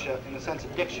establish, in a sense, a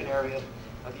dictionary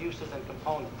of uses and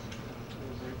components.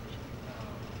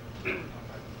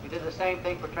 We did the same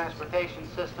thing for transportation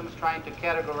systems, trying to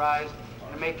categorize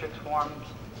in matrix forms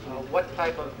what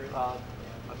type of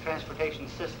transportation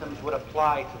systems would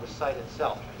apply to the site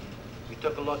itself. We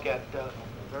took a look at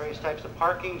various types of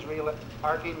parking,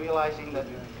 realizing that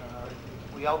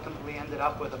we ultimately ended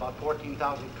up with about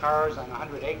 14,000 cars on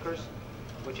 100 acres,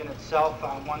 which in itself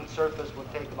on one surface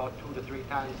would take about 2 to 3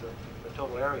 times the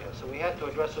total area. So we had to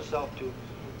address ourselves to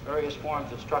various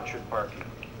forms of structured parking.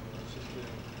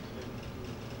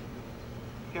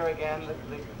 Here again,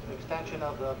 the extension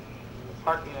of the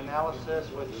parking analysis,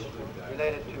 which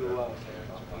related to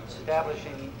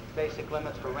establishing basic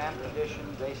limits for ramp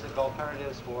conditions, basic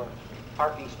alternatives for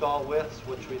parking stall widths,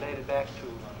 which related back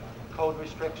to code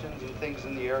restrictions and things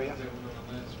in the area.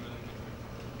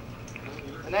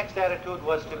 The next attitude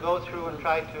was to go through and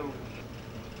try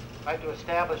to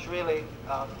establish really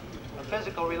a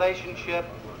physical relationship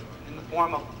in the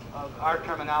form of our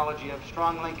terminology of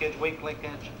strong linkage, weak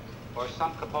linkage, or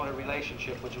some component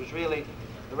relationship, which was really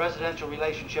the residential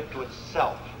relationship to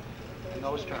itself in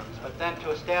those terms. But then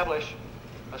to establish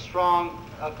a strong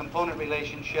component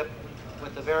relationship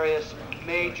with the various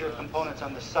major components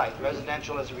on the site,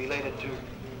 residential as related to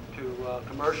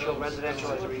commercial,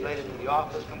 residential as related to the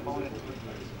office component.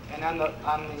 And on the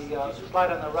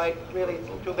slide on the right, really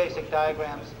 2 basic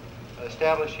diagrams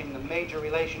establishing the major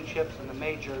relationships and the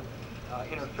major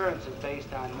interferences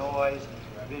based on noise,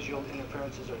 visual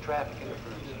interferences, or traffic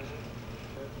interferences.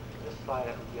 This slide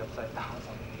has to be upside down.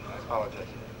 I apologize.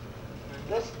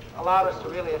 This allowed us to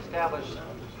really establish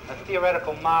a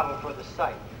theoretical model for the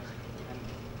site. And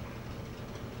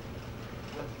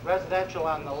with residential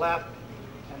on the left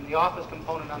and the office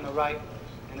component on the right,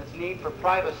 and its need for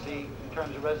privacy in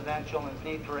terms of residential and its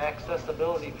need for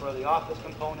accessibility for the office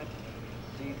component,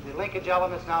 the linkage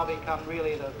elements now become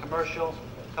really the commercial,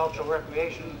 cultural,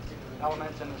 recreation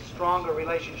elements, and a stronger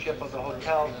relationship of the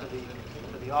hotel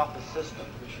to the office system.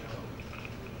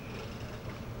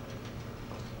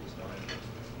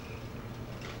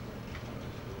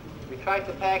 We tried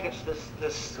to package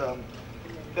this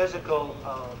physical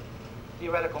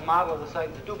theoretical model of the site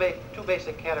into two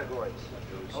basic categories.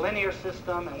 A linear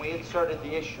system, and we inserted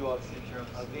the issue of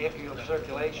vehicular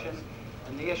circulation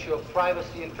and the issue of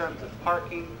privacy in terms of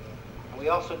parking. And we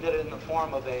also did it in the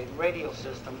form of a radial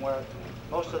system where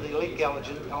most of the leak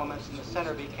elements in the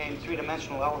center became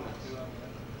 3-dimensional elements.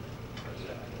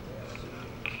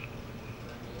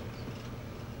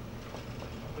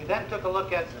 We then took a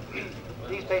look at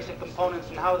these basic components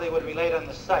and how they would relate on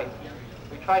the site.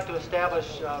 We tried to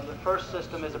establish the first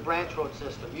system as a branch road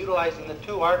system, utilizing the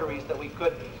 2 arteries that we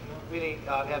could really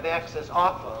have access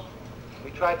off of.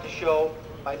 We tried to show,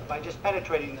 by just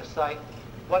penetrating the site,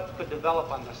 what could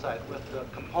develop on the site, with the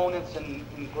components in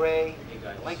gray,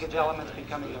 linkage elements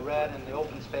becoming the red, and the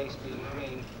open space being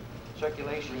green,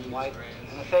 circulation in white,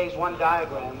 and a phase 1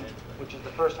 diagram, which is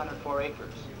the first 104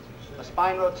 acres. A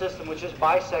spine road system which just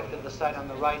bisected the site on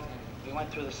the right. We went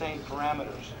through the same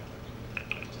parameters.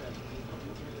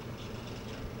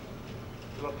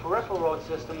 To a peripheral road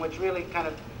system which really kind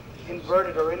of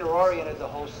inverted or interoriented the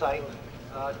whole site,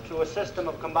 to a system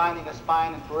of combining a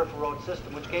spine and peripheral road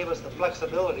system, which gave us the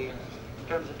flexibility in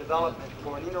terms of development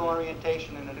for an inner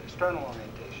orientation and an external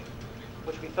orientation,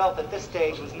 which we felt at this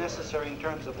stage was necessary in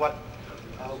terms of what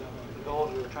the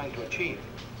goals we were trying to achieve.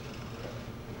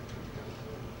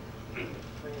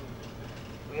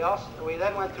 We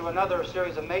then went through another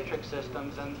series of matrix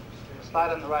systems, and the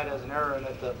slide on the right has an error in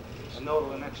it. The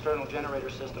nodal and external generator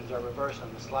systems are reversed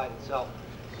on the slide itself.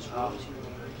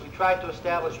 We tried to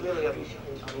establish really,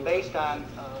 based on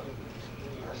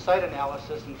a site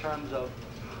analysis in terms of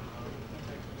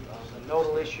the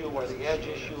nodal issue or the edge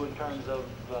issue in terms of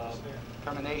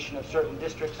termination of certain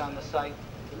districts on the site,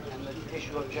 and the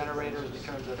issue of generators in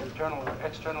terms of internal or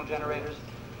external generators.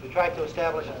 We tried to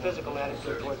establish a physical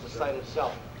attitude towards the site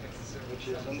itself, which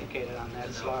is indicated on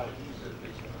that slide.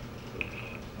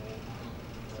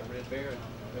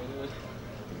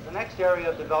 The next area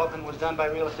of development was done by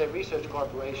Real Estate Research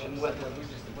Corporation,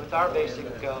 with our basic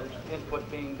input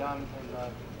being done in the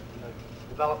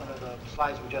development of the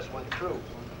slides we just went through.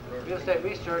 Real Estate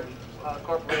Research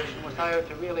Corporation was hired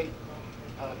to really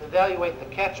evaluate the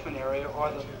catchment area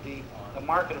or the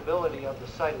marketability of the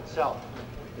site itself,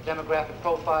 the demographic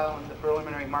profile and the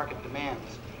preliminary market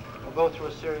demands. We'll go through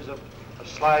a series of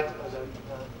slides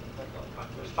that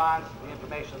responds to the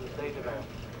information that they develop.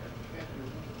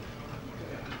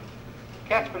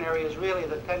 Catchment area is really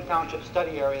the 10 township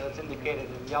study area that's indicated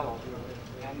in yellow.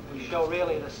 And we show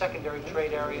really the secondary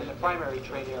trade area and the primary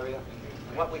trade area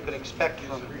and what we could expect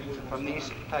from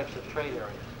these types of trade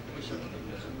areas.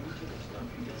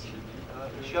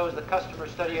 It shows the customer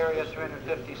study area,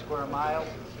 350 square miles,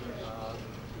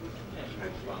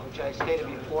 which I stated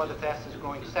before, the fastest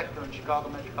growing sector in Chicago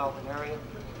metropolitan area.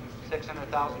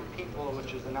 600,000 people,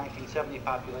 which is the 1970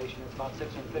 population. It's about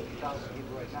 650,000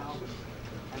 people right now.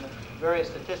 And the various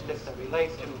statistics that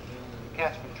relate to the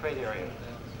catchment trade area.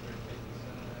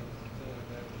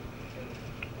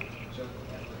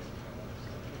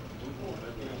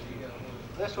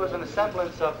 This was an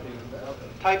semblance of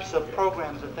types of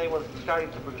programs that they were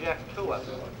starting to project to us.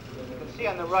 You can see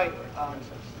on the right,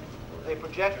 they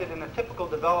projected in a typical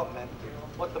development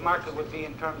what the market would be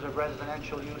in terms of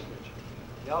residential usage.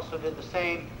 They also did the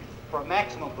same for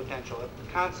maximum potential. If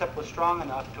the concept was strong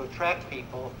enough to attract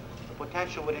people, the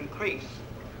potential would increase.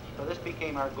 So this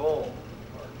became our goal.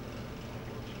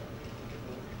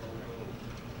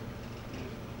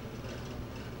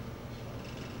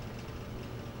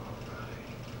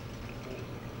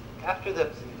 After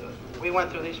we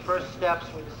went through these first steps,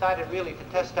 we decided really to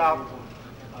test out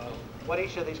what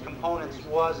each of these components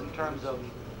was in terms of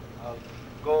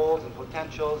goals and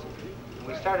potentials. And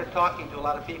we started talking to a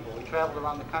lot of people. We traveled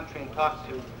around the country and talked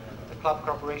to the Club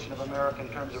Corporation of America in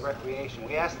terms of recreation.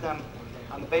 We asked them,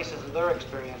 on the basis of their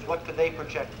experience, what could they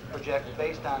project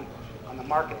based on the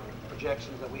market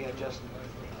projections that we had just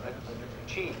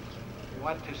achieved. We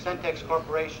went to Centex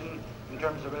Corporation in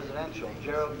terms of residential,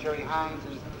 Jerry Hines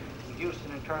in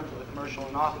Houston in terms of the commercial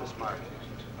and office market,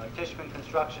 Tishman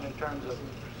Construction in terms of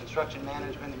construction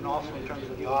management, and also in terms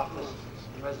of the office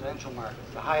and residential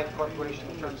markets, the Hyatt Corporation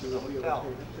in terms of the hotel.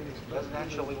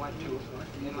 Residential, we went to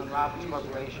Inland Robbins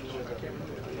Corporation, which is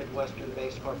a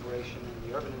Midwestern-based corporation,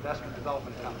 and the Urban Investment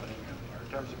Development Company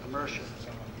in terms of commercial.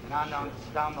 And on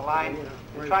down the line,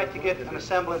 we tried to get an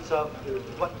semblance of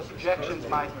what the projections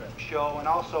might show and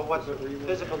also what the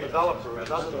physical developers,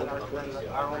 other than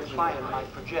our own client,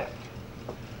 might project.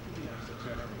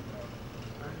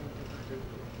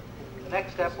 The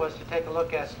next step was to take a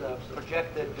look at the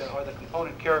projected or the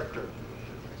component character.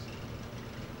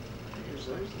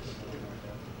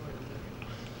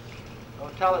 The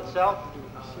hotel itself,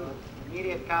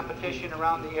 immediate competition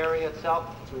around the area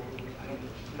itself.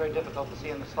 It's very difficult to see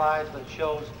in the slides, but it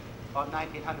shows about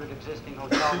 1,900 existing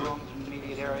hotel rooms in the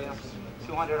immediate area,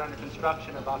 200 under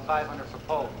construction, about 500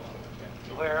 proposed.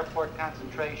 The O'Hare Airport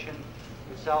concentration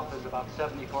itself is about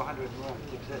 7,400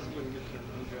 rooms existing.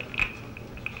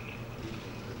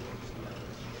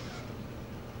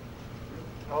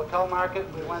 The hotel market,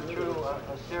 we went through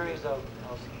a series of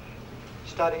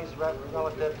studies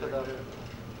relative to the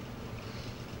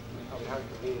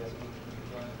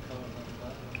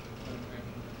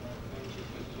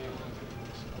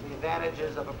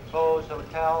advantages of a proposed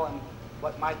hotel and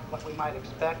what we might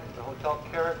expect, the hotel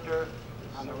character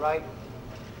on the right,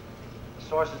 the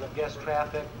sources of guest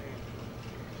traffic.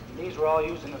 And these were all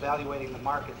used in evaluating the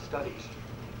market studies.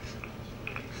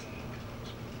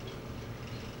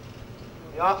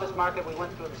 The office market, we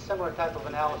went through a similar type of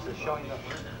analysis showing the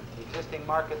existing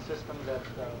market system that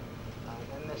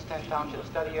in this 10 township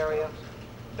study area,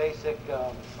 basic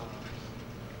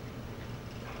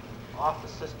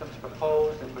office systems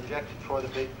proposed and projected for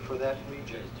that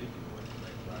region.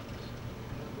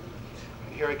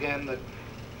 Here again, the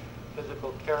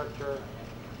physical character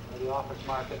of the office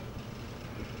market.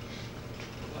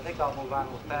 I think I'll move on a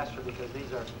little faster because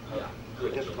these are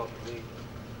very difficult to read.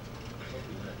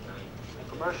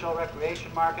 The commercial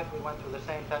recreation market, we went through the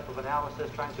same type of analysis,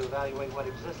 trying to evaluate what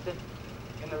existed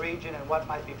in the region and what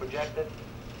might be projected.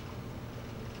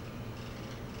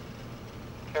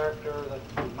 Character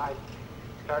that we might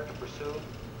start to pursue.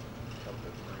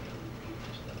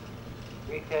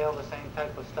 Retail, the same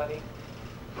type of study.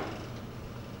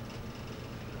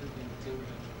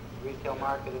 Retail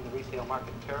market and the retail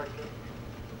market character.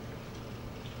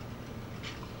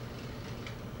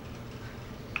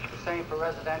 The same for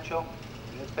residential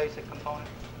in its basic component.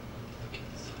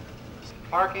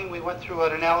 Parking, we went through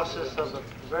an analysis of the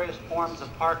various forms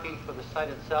of parking for the site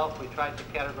itself. We tried to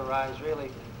categorize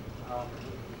really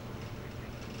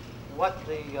what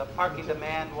the parking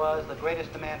demand was, the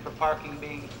greatest demand for parking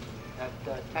being at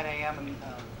 10 a.m. and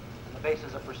on the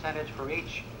basis of percentage for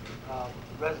each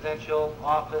residential,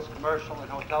 office, commercial, and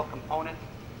hotel component.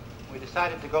 we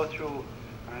decided to go through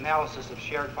an analysis of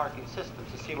shared parking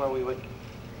systems to see where we would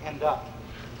end up.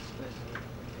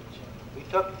 We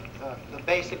took the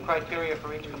basic criteria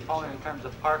for each component in terms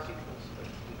of parking.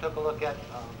 We took a look at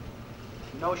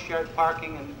no shared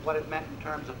parking and what it meant in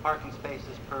terms of parking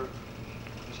spaces per, let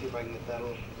me see if I can get that a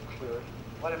little clearer.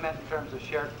 What it meant in terms of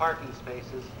shared parking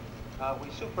spaces. We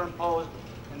superimposed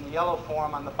in the yellow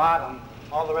form on the bottom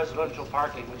all the residential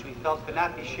parking, which we felt could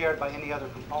not be shared by any other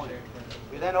component.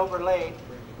 We then overlaid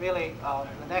really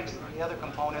the other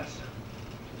components.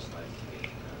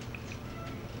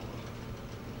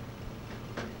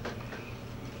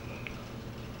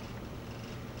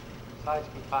 Slides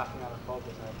keep popping out of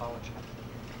focus, I apologize.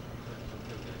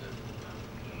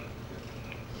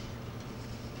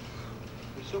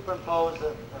 We superimposed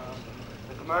the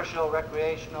commercial,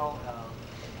 recreational,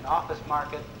 and office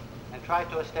market and tried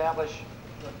to establish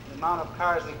the amount of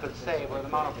cars we could save, or the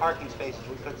amount of parking spaces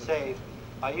we could save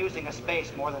by using a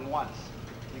space more than once.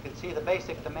 You can see the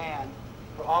basic demand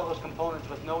for all those components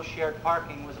with no shared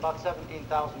parking was about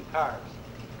 17,000 cars.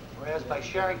 Whereas by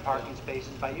sharing parking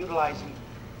spaces, by utilizing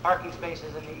parking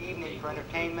spaces in the evening for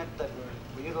entertainment that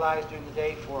we utilized during the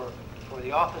day for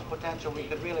the office potential, we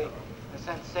could really, in a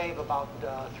sense, save about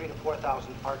 3,000 to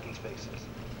 4,000 parking spaces.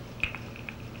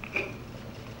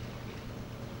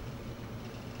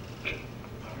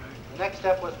 The next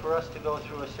step was for us to go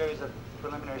through a series of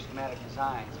preliminary schematic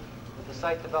designs with the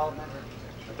site development,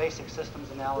 the basic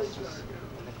systems analysis,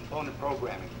 and the component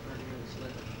programming.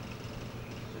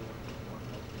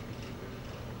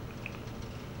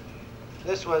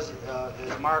 This was,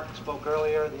 as Marc spoke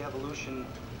earlier, the evolution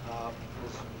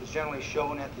is generally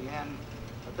shown at the end.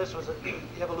 But this was the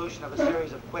evolution of a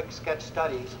series of quick sketch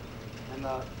studies and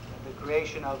the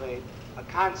creation of a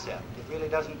concept. It really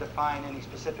doesn't define any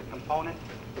specific component.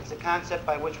 It's a concept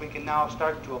by which we can now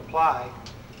start to apply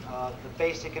the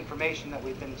basic information that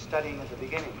we've been studying at the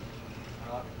beginning.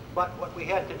 But what we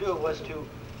had to do was to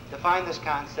define this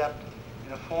concept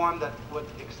in a form that would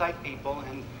excite people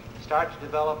and start to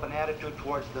develop an attitude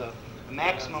towards the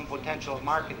maximum potential of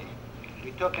marketing.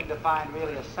 We took and defined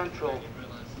really a central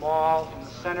mall in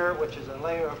the center, which is a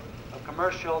layer of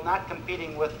commercial, not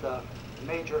competing with the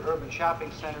major urban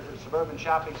shopping center, or suburban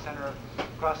shopping center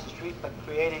across the street, but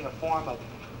creating a form of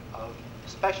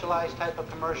specialized type of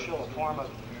commercial, a form of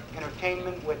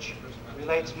entertainment which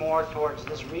relates more towards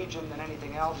this region than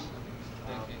anything else.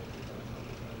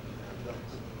 The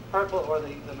purple or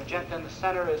the magenta in the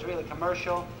center is really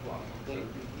commercial. The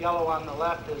yellow on the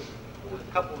left is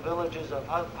a couple of villages of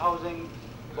housing,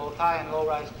 both high and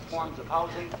low-rise forms of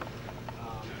housing.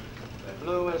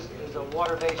 Blue is a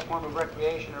water-based form of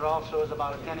recreation. It also is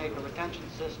about a 10-acre retention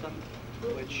system,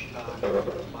 which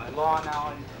by law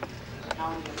now in this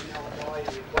county and in Illinois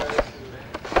is required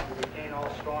to retain all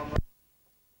storm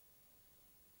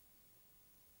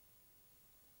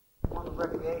form of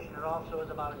recreation. It also is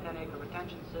about a 10-acre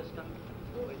retention system,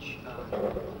 which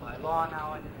by law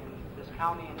now in this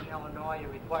county and in Illinois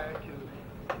you're required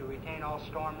to retain all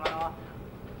storm runoff.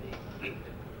 The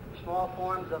small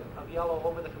forms of yellow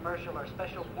over the commercial are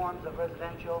special forms of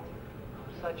residential,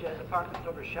 such as apartments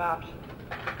over shops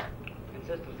and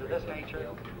systems of this nature.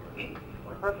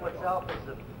 The purple itself is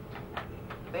the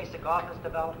basic office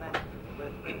development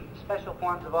with special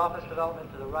forms of office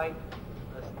development to the right,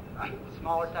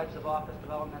 smaller types of office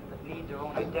development that need their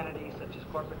own identity, such as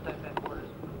corporate type headquarters.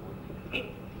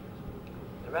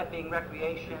 The red being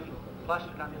recreation,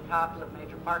 clustered on the tops of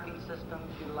major parking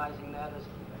systems, utilizing that as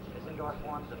indoor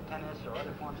forms of tennis or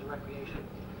other forms of recreation,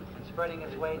 and spreading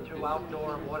its way through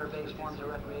outdoor water-based forms of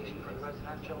recreation for the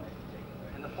residential.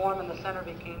 And the form in the center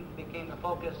became the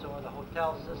focus, or the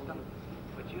hotel system,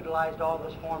 which utilized all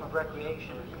this form of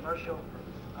recreation and commercial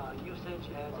usage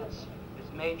as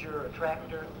its major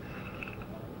attractor.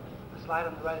 The slide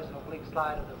on the right is an oblique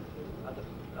slide of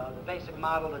the basic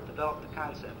model that developed the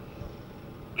concept.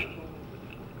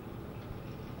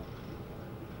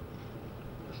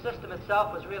 The system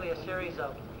itself was really a series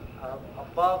of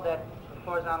above that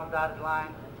horizontal dotted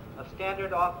line of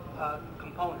standard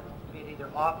components, be it either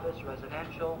office,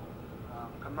 residential,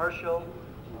 commercial,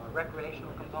 or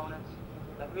recreational components,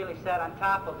 that really sat on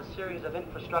top of a series of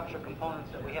infrastructure components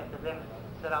that we had to then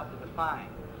set out to define.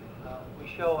 We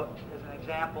show, as an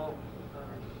example,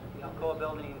 the Alcoa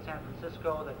building in San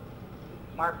Francisco that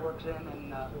Marc works in,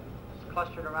 and it's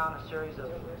clustered around a series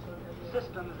of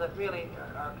systems that really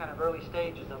are kind of early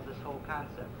stages of this whole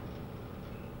concept.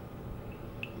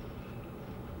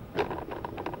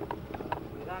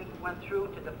 We then went through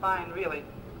to define really,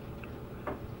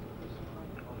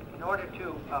 in order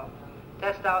to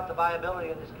test out the viability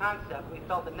of this concept, we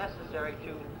felt it necessary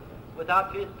to,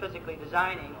 without physically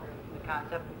designing,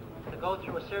 concept to go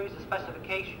through a series of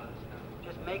specifications,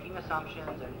 just making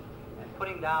assumptions and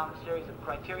putting down a series of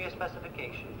criteria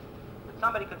specifications that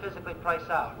somebody could physically price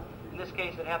out. In this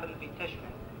case, it happened to be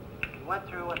Tishman. We went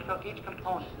through and took each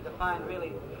component to define really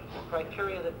the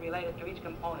criteria that related to each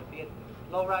component, be it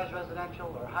low-rise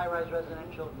residential or high-rise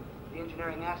residential, the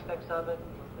engineering aspects of it,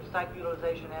 the site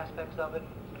utilization aspects of it.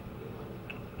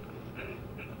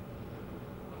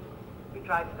 We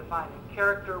tried to define in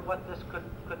character what this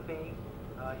could be.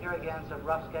 Here again, some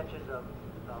rough sketches of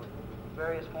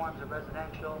various forms of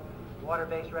residential,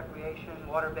 water-based recreation,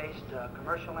 water-based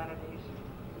commercial entities,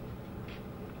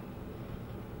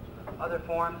 other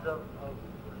forms of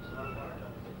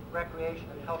recreation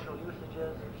and cultural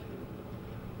usages,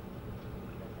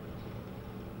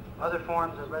 other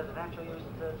forms of residential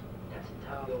usages,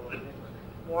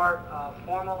 more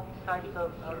formal types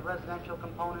of residential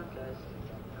components,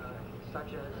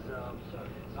 such as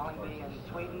Mellingby in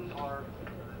Sweden or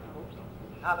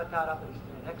Habitat up in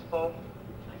Expo.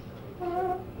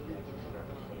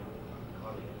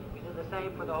 We did the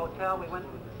same for the hotel. We went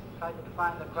and tried to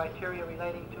define the criteria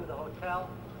relating to the hotel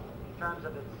in terms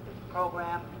of its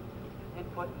program,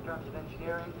 input in terms of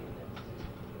engineering,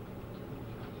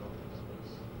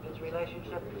 its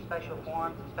relationship to special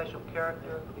forms and special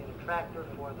character to be an attractor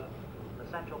for the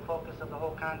central focus of the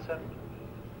whole concept.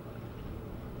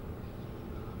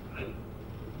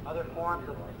 Other forms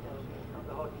of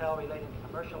the hotel relating to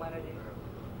commercial entities.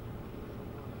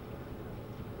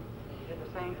 We did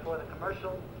the same for the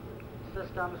commercial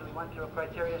systems. We went through a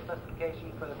criteria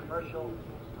specification for the commercial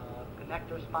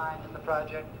connector spine in the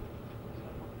project.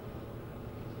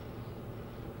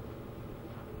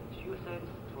 Its usage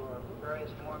for various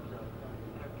forms of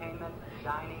entertainment,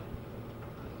 dining,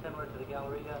 similar to the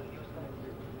Galleria in Houston.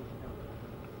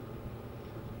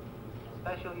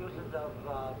 Special uses of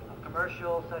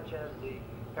commercial, such as the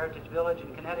Heritage Village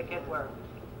in Connecticut, where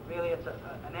really it's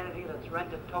an entity that's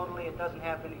rented totally. It doesn't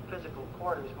have any physical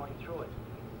quarters going through it.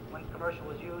 When commercial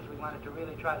was used, we wanted to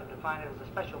really try to define it as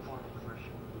a special form of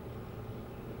commercial.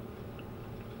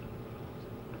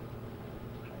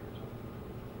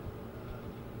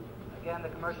 Again, the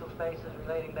commercial spaces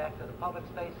relating back to the public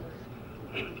spaces,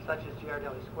 such as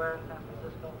Ghirardelli Square in San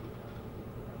Francisco.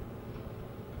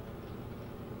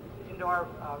 Indoor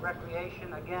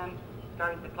recreation, again,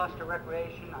 starting to cluster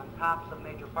recreation on tops of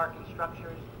major parking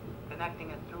structures, connecting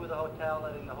it through the hotel,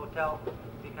 letting the hotel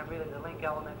become really the link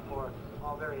element for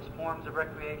all various forms of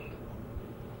recreation.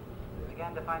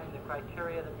 Again, defining the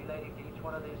criteria that relating to each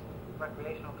one of these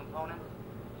recreational components.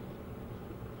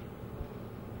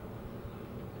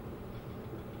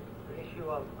 The issue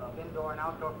of indoor and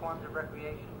outdoor forms of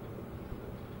recreation.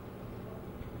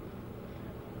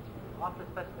 Office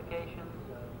specifications,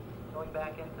 going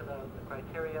back into the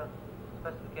criteria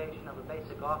specification of a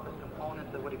basic office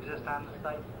component that would exist on the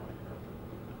site.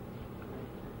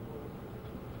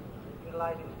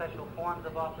 Utilizing special forms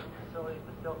of office facilities,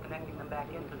 but still connecting them back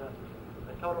into the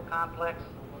total complex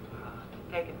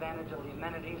to take advantage of the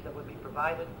amenities that would be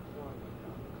provided.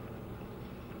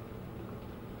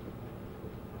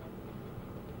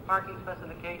 Parking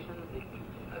specifications,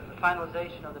 the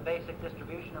finalization of the basic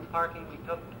distribution of parking. We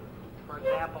took, for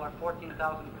example, our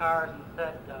 14,000 cars and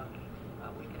said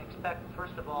we can expect,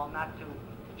 first of all, not to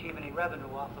achieve any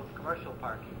revenue off of commercial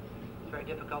parking. It's very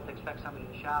difficult to expect somebody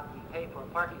to shop and pay for a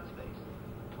parking space.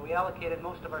 So we allocated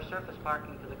most of our surface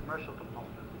parking to the commercial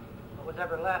component. What was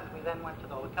ever left, we then went to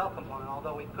the hotel component,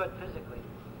 although we could physically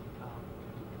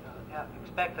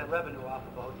expect a revenue off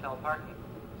of a hotel parking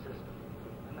system.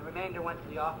 And the remainder went to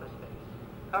the office space.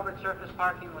 Covered surface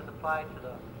parking was applied to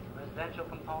the residential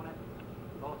component,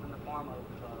 both in the form of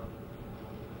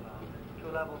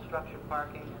two-level structured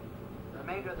parking. And the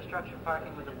remainder of the structured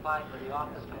parking was applied to the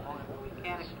office component, where we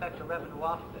can't expect a revenue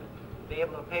off of it. To be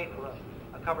able to pay for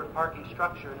a covered parking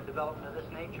structure in a development of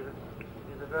this nature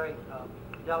is a very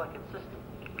delicate system.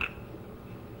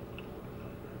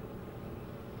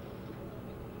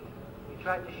 We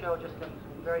tried to show just in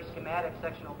very schematic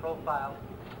sectional profiles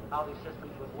how these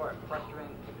systems would work, clustering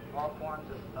all forms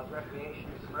of recreation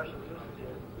and commercial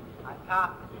usages on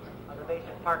top of the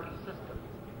basic parking system,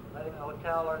 letting the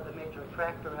hotel or the major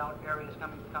attractor areas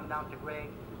come down to grade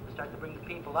to start to bring the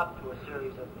people up to a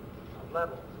series of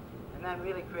levels, and then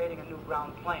really creating a new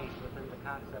ground plane within the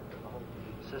concept of the whole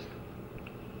system.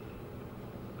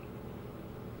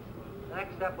 The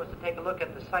next step was to take a look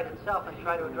at the site itself and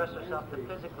try to address ourselves to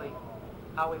physically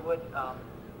how we would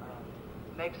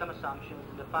make some assumptions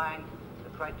and define the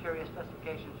criteria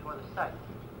specifications for the site.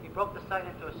 We broke the site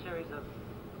into a series of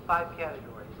 5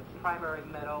 categories: a primary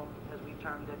meadow, as we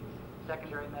termed it,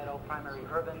 secondary meadow, primary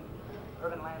urban,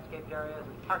 urban landscaped areas,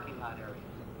 and parking lot areas.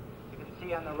 You can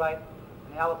see on the right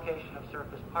an allocation of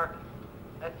surface parking.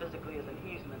 That physically is an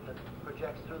easement that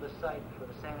projects through the site for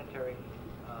the sanitary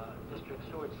district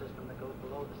sewage system that goes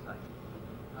below the site.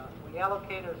 We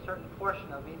allocated a certain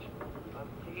portion of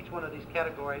each one of these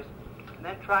categories, and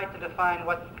then tried to define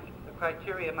what the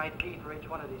criteria might be for each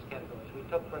one of these categories. We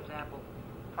took, for example,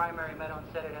 primary meadow and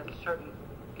said it has a certain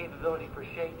capability for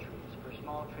shade trees, for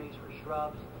small trees, for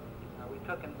shrubs. We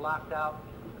took and blocked out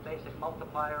the basic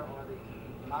multiplier, or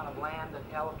the amount of land that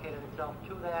allocated itself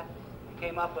to that, and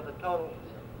came up with a total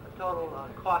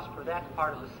cost for that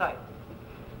part of the site.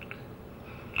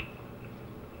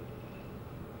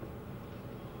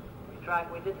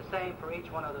 We did the same for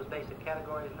each one of those basic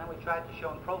categories, and then we tried to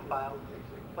show in profile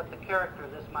what the character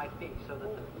of this might be, so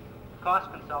that the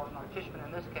cost consultant, or Tishman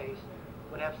in this case,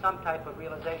 would have some type of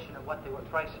realization of what they were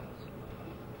pricing us.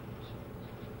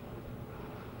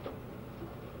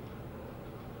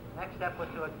 Next step was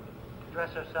to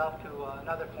address ourselves to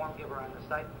another form giver on the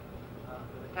site,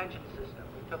 the retention system.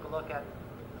 We took a look at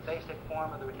the basic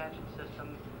form of the retention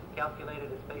system,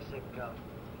 calculated its basic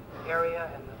area,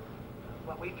 and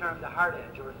what we termed the hard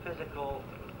edge, or a physical,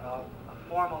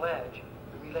 formal edge,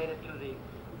 related to the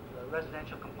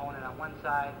residential component on one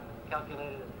side,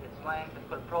 calculated its length, and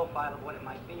put a profile of what it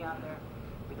might be on there.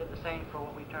 We did the same for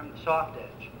what we termed the soft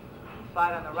edge. The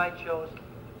slide on the right shows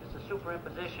just a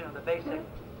superimposition of the basic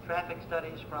traffic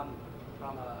studies from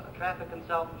a traffic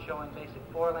consultant, showing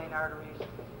basic 4-lane arteries,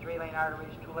 3-lane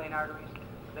arteries, 2-lane arteries,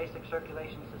 basic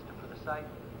circulation system for the site,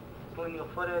 lineal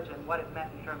footage, and what it meant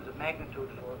in terms of magnitude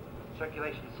for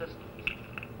circulation systems.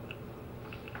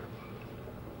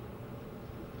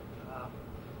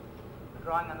 The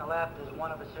drawing on the left is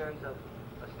one of a series of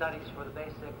studies for the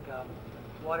basic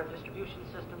water distribution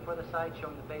system for the site,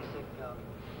 showing the basic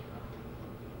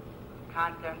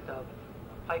content of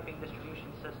piping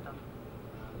distribution system,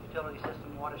 utility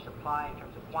system, water supply in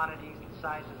terms of quantities and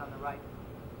sizes on the right.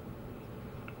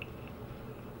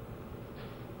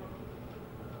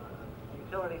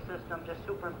 Utility system, just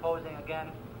superimposing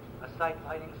again a site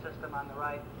lighting system on the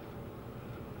right.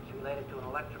 It's related to an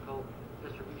electrical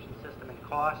distribution system and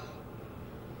costs.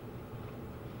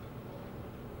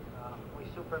 We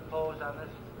superimpose on the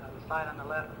slide on the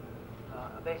left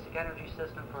a basic energy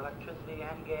system for electricity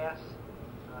and gas.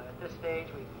 At this stage,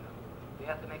 we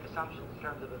have to make assumptions in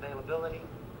terms of availability.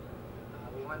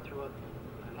 We went through an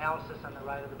analysis on the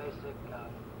right of the basic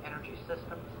energy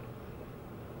systems.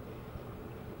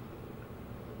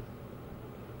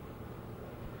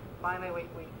 Finally,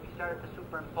 we started to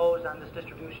superimpose on this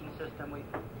distribution system. We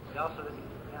also didn't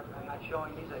have, I'm not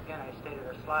showing these, again, I stated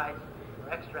our slides,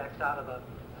 or extracts out of a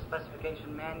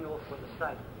specification manual for the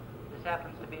site. This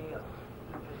happens to be, as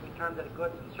we termed it, a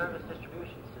goods and service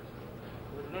distribution system.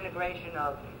 With an integration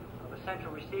of a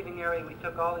central receiving area, we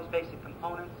took all these basic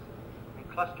components and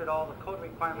clustered all the code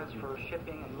requirements for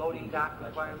shipping and loading dock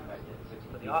requirements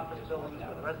for the office buildings,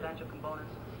 for the residential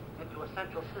components, into a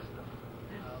central system.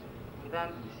 We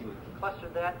then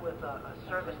clustered that with a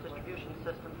service distribution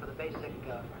system for the basic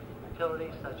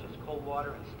utilities such as cold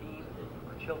water and steam,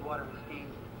 or chilled water and steam,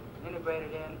 and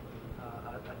integrated in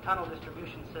a tunnel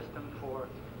distribution system for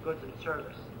goods and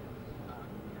service.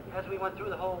 As we went through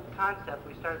the whole concept,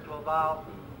 we started to evolve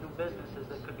new businesses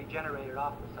that could be generated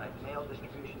off the site: mail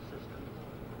distribution systems,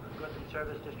 goods and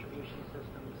service distribution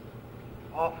systems,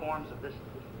 all forms of these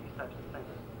types of things.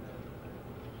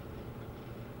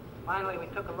 Finally, we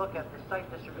took a look at the site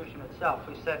distribution itself.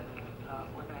 We said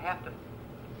we're going to have to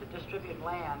distribute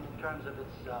land in terms of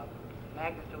its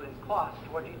magnitude and cost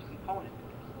towards each component,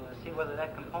 see whether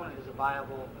that component is a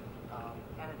viable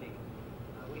entity.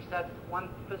 We said one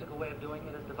physical way of doing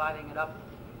it is dividing it up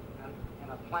in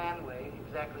a planned way,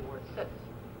 exactly where it sits.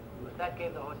 But that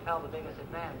gave the hotel the biggest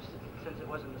advantage, since it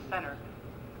was in the center.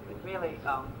 It really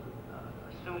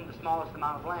assumed the smallest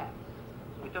amount of land.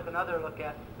 We took another look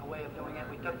at a way of doing it.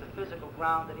 We took the physical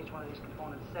ground that each one of these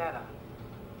components sat on,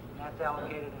 and that's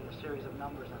allocated in a series of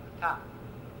numbers on the top.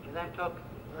 We then took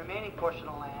the remaining portion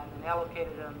of land and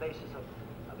allocated it on the basis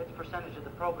of its percentage of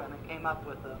the program, and came up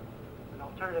with an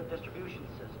alternative distribution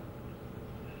system.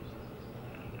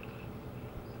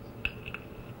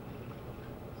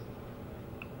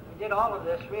 We did all of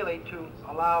this really to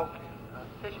allow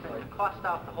Fishman to cost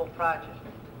out the whole project.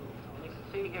 And you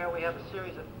can see here we have a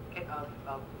series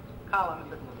of columns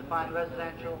that define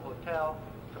residential, hotel,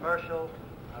 commercial,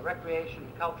 recreation,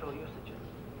 and cultural usages.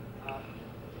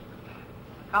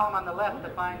 The column on the left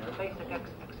defines the basic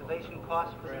excavation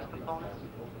costs for these components,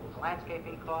 the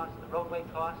landscaping costs, the roadway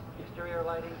costs, exterior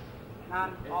lighting,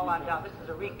 and all on down. This is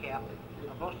a recap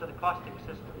of most of the costing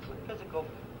systems with physical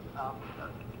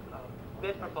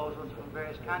bid proposals from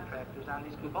various contractors on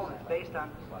these components based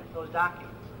on those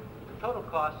documents. The total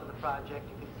cost of the project,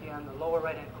 you can see on the lower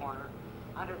right-hand corner,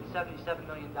 $177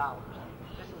 million.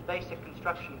 This is basic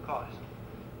construction cost.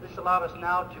 This allowed us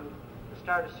now to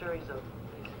start a series of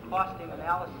costing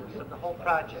analysis of the whole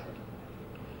project.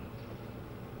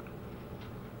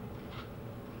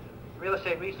 Real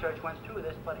estate research went through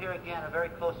this, but here again, a very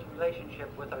close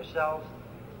relationship with ourselves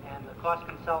and the cost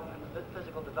consultant and the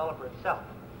physical developer itself.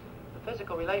 The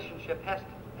physical relationship has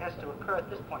to occur at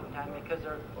this point in time because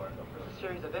there's a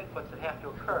series of inputs that have to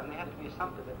occur, and they have to be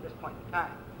assumptive at this point in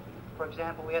time. For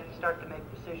example, we have to start to make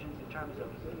decisions in terms of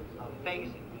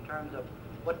phasing, in terms of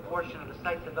what portion of the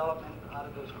site development out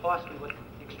of those costs we would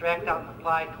extract out and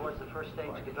apply towards the first stage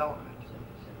development.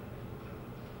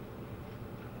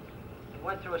 We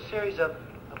went through a series of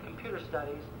computer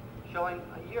studies showing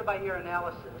a year-by-year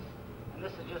analysis, and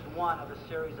this is just one of a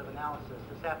series of analysis.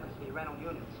 This happens to be rental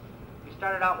units. We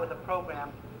started out with a program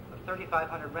of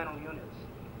 3,500 rental units,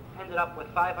 ended up with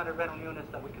 500 rental units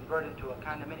that we converted to a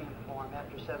condominium form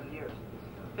after 7 years.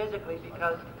 Physically,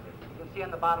 because you can see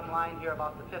on the bottom line here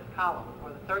about the fifth column,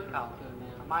 or the third column,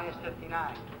 a minus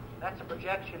 59. That's a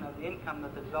projection of the income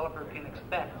that the developer can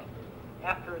expect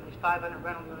after these 500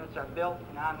 rental units are built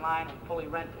and online and fully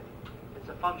rented. It's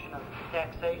a function of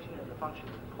taxation, it's a function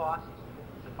of the costs,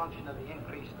 it's a function of the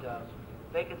increased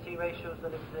vacancy ratios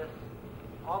that exist.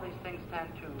 All these things tend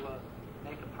to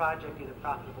make a project either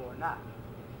profitable or not.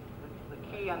 The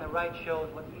key on the right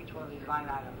shows what each one of these line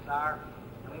items are.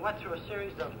 And we went through a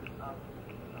series of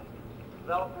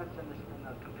developments in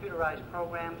the computerized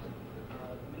programs,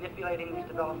 manipulating these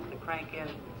developments to crank in,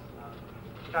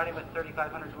 starting with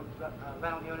 3,500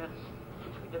 rental units.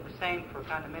 We did the same for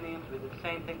condominiums. We did the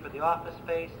same thing for the office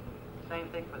space, the same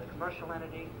thing for the commercial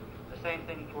entity, the same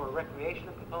thing for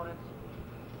recreational components.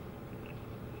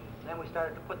 Then we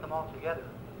started to put them all together.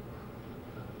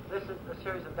 This is a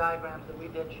series of diagrams that we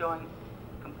did showing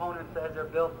components as they're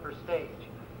built per stage.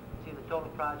 You see the total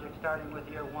project starting with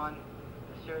year one,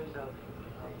 a series of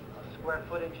square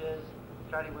footages,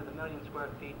 starting with 1 million square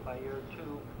feet by year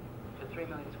 2 to 3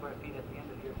 million square feet at the end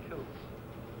of year 2.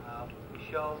 We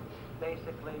show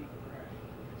basically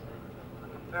a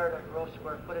comparative gross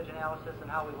square footage analysis and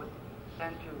how we would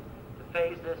tend to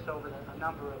phase this over a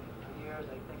number of years.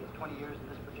 I think it's 20 years in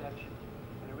this projection,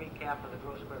 and a recap of the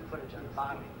gross square footage on the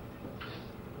bottom.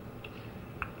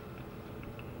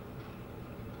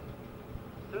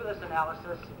 Through this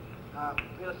analysis,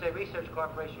 Real Estate Research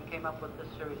Corporation came up with this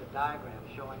series of diagrams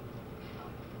showing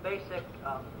basic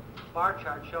bar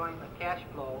chart showing the cash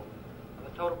flow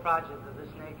of a total project of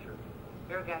this nature.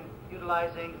 Here again,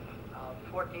 utilizing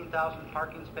 14,000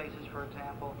 parking spaces, for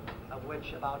example, of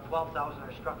which about 12,000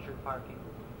 are structured parking.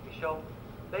 We show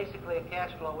basically a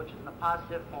cash flow which is in the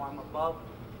positive form above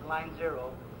the line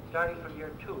 0, starting from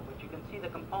year 2. But you can see the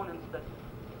components that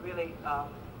really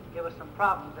give us some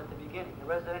problems at the beginning. The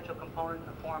residential component in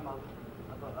the form of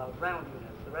rental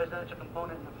units, the residential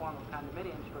component in the form of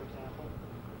condominiums, for example,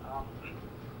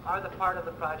 are the part of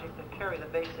the project that carry the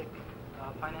basic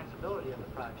financeability of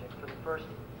the project for the first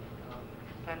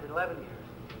 10 to 11 years.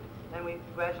 Then we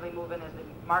gradually move in as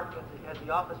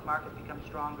the office market becomes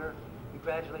stronger. We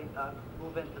gradually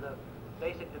move into the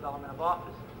basic development of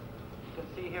offices. You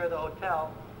can see here the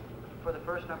hotel for the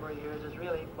first number of years is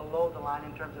really below the line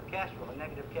in terms of cash flow, a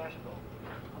negative cash flow.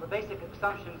 Well, the basic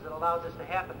assumptions that allowed this to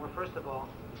happen were, first of all,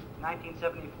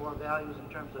 1974 values in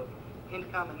terms of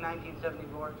income and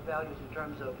 1974 values in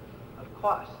terms of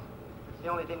costs. It's the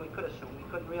only thing we could assume. We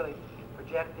couldn't really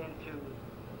project into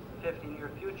the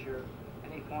 15-year future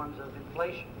any forms of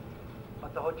inflation.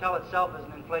 But the hotel itself is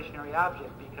an inflationary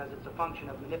object because it's a function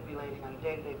of manipulating on a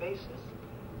day-to-day basis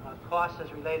costs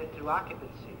as related to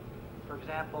occupancy. For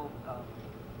example,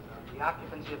 the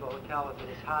occupancy of a hotel, if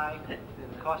it is high,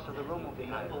 the cost of the room will be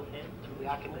higher. If the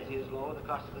occupancy is low, the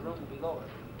cost of the room will be lower.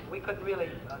 We couldn't really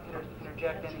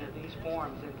interject any of these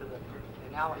forms into the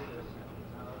analysis,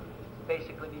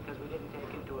 basically because we didn't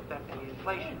take into effect any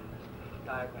inflation in this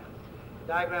diagram. The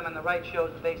diagram on the right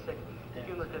shows the basic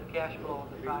cumulative cash flow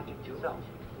of the project itself.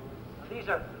 These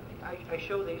are, I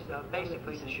show these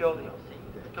basically to show the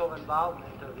total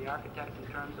involvement of the architect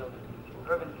in terms of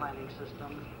urban planning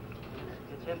systems,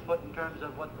 its input in terms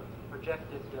of what the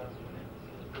projected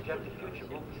future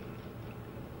will be.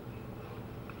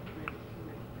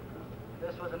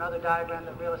 This was another diagram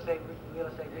that real estate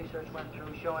research went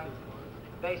through showing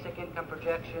basic income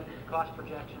projections, cost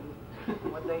projections,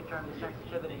 what they term the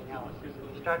sensitivity analysis.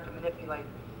 And we start to manipulate,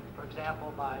 for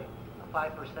example, by a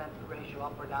 5% ratio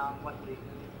up or down, what the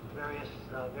various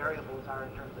variables are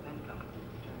in terms of income.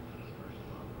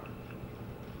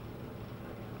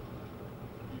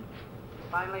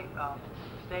 Finally, the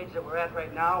stage that we're at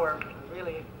right now, where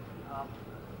really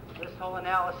this whole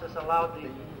analysis allowed the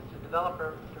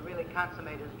developer to really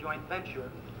consummate his joint venture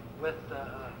with the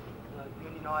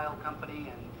Union Oil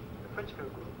Company and the Pritzker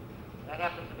Group. That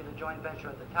happens to be the joint venture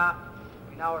at the top.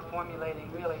 We now are formulating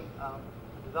really a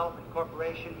development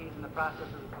corporation. He's in the process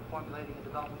of formulating a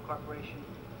development corporation,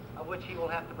 of which he will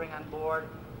have to bring on board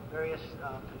various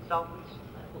consultants,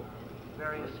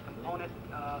 various component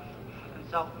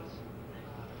consultants,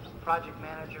 project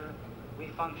manager. We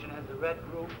function as the red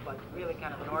group, but really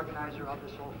kind of an organizer of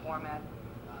this whole format,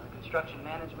 construction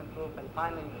management group, and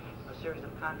finally a series of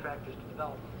contractors to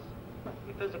develop this.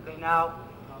 We physically now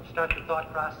start the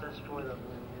thought process for the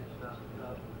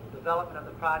development of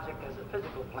the project as a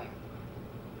physical plan.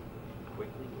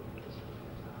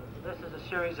 This is a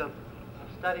series of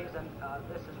studies, and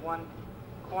this is one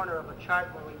corner of a chart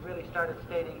where we really started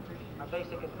stating our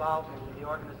basic involvement in the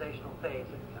organizational phase.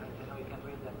 I know you can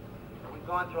read that. We've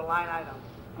gone through a line item.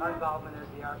 Our involvement is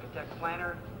the architect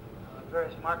planner,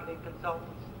 various marketing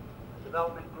consultants,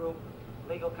 development group,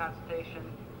 legal consultation,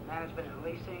 management and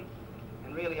leasing,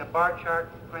 and really a bar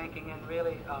chart cranking in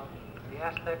really the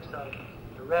aspects of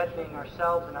the red being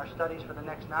ourselves and our studies for the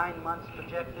next 9 months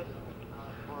projected,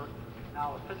 for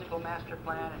now a physical master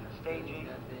plan and a staging,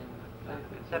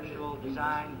 conceptual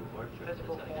design,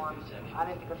 physical forms, on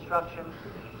into construction,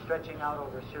 stretching out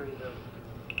over a series of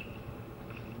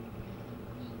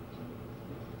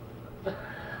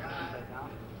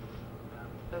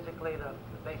physically the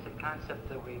basic concept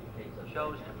that we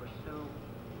chose to pursue,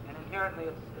 and inherently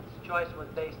its choice was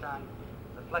based on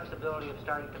the flexibility of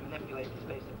starting to manipulate these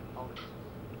basic components.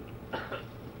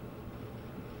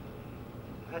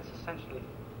 That's essentially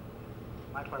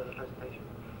my part of the presentation.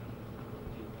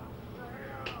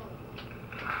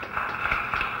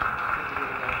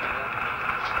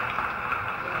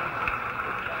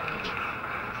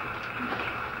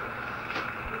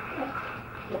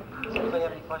 Does anybody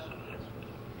have any questions?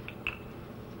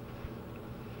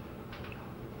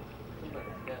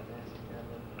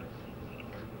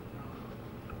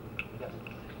 Yes.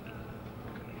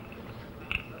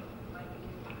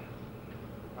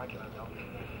 I can help.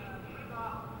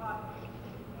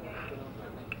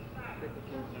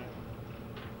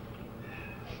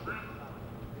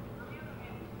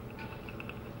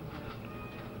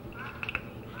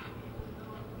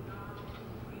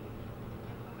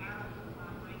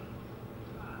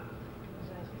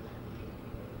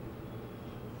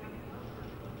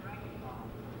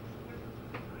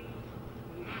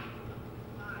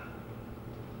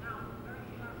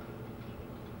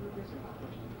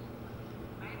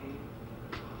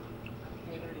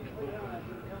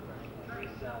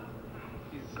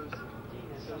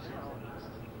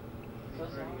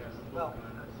 Well,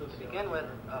 to begin with,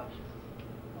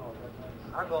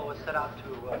 our goal was set out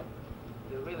to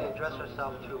really address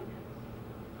ourselves to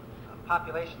a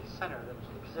population center that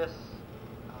exists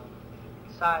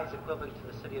in size equivalent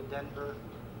to the city of Denver,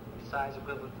 in size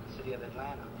equivalent to the city of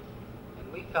Atlanta.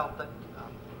 And we felt that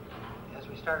as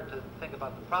we started to think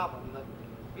about the problem, that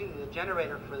really the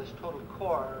generator for this total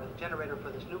core, or the generator for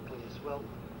this nucleus,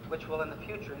 which will in the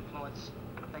future influence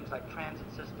things like transit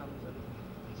systems and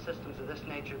systems of this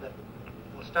nature that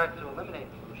will start to eliminate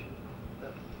pollution.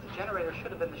 The generator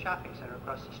should have been the shopping center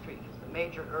across the street. It's the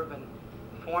major urban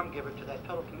form giver to that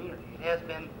total community. It has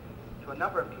been to a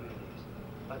number of communities,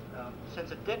 but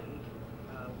since it didn't,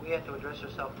 we had to address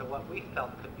ourselves to what we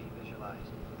felt could be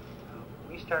visualized.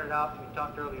 We started out, we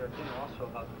talked earlier at dinner also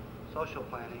about social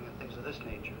planning and things of this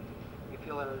nature. We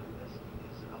feel there is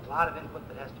a lot of input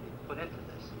that has to be put into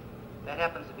this. That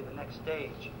happens to be the next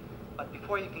stage. But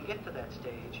before you can get to that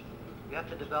stage, you have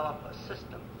to develop a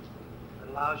system that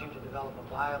allows you to develop a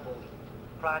viable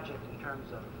project in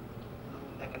terms of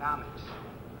economics.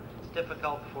 It's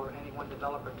difficult for any one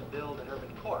developer to build an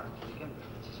urban core to begin with.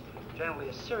 It's generally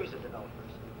a series of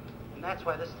developers. And that's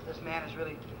why this man has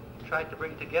really tried to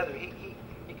bring together, he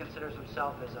considers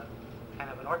himself as a kind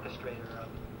of an orchestrator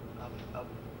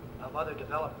of other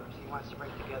developers. He wants to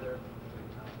bring together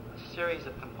a series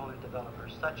of component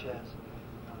developers, such as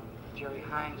Jerry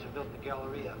Hines, who built the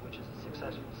Galleria, which is a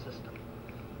successful system.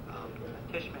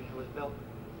 Tishman, who has built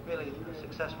really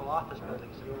successful office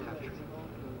buildings in the country.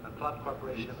 A Club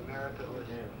Corporation of America, who is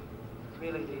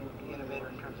really the innovator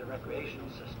in terms of recreational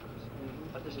systems.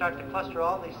 But to start to cluster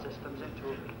all these systems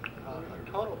into a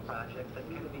total project that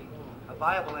can be a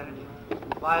viable entity,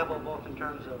 viable both in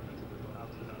terms of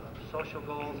social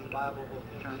goals and viable both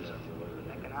in terms of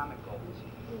economic goals.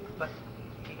 But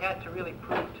he had to really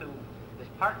prove to his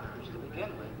partners to begin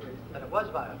with that it was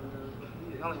viable.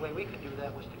 The only way we could do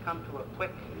that was to come to a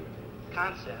quick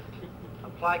concept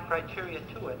of apply criteria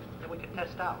to it that we could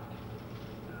test out.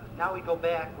 Now we go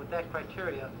back with that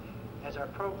criteria as our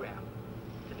program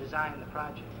to design the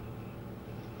project.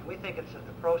 And we think it's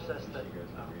a process that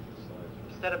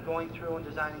instead of going through and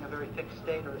designing a very fixed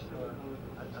state or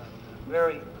a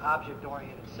very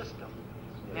object-oriented system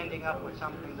and ending up with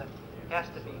something that has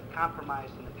to be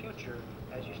compromised in the future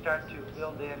as you start to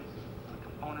build in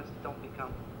components that don't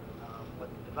become what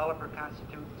the developer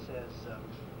constitutes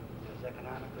as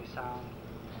economically sound,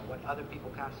 or what other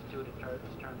people constitute in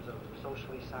terms of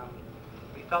socially sound.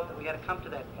 We felt that we had to come to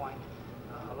that point,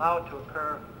 allow it to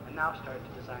occur, and now start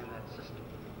to design that system.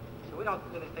 So we don't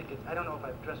really think I don't know if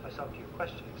I've addressed myself to your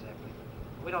question exactly.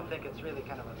 We don't think it's really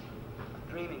kind of a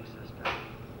dreaming system.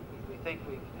 We think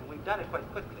we've done it quite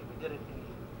quickly. We did it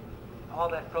all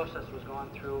that process was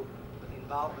gone through with the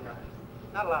involvement of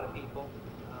not a lot of people,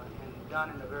 and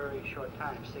done in a very short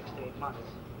time, 6 to 8 months.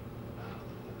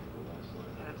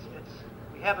 And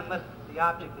we haven't let the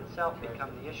object itself become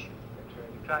the issue.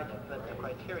 We've tried to let the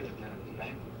criteria become the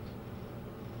issue.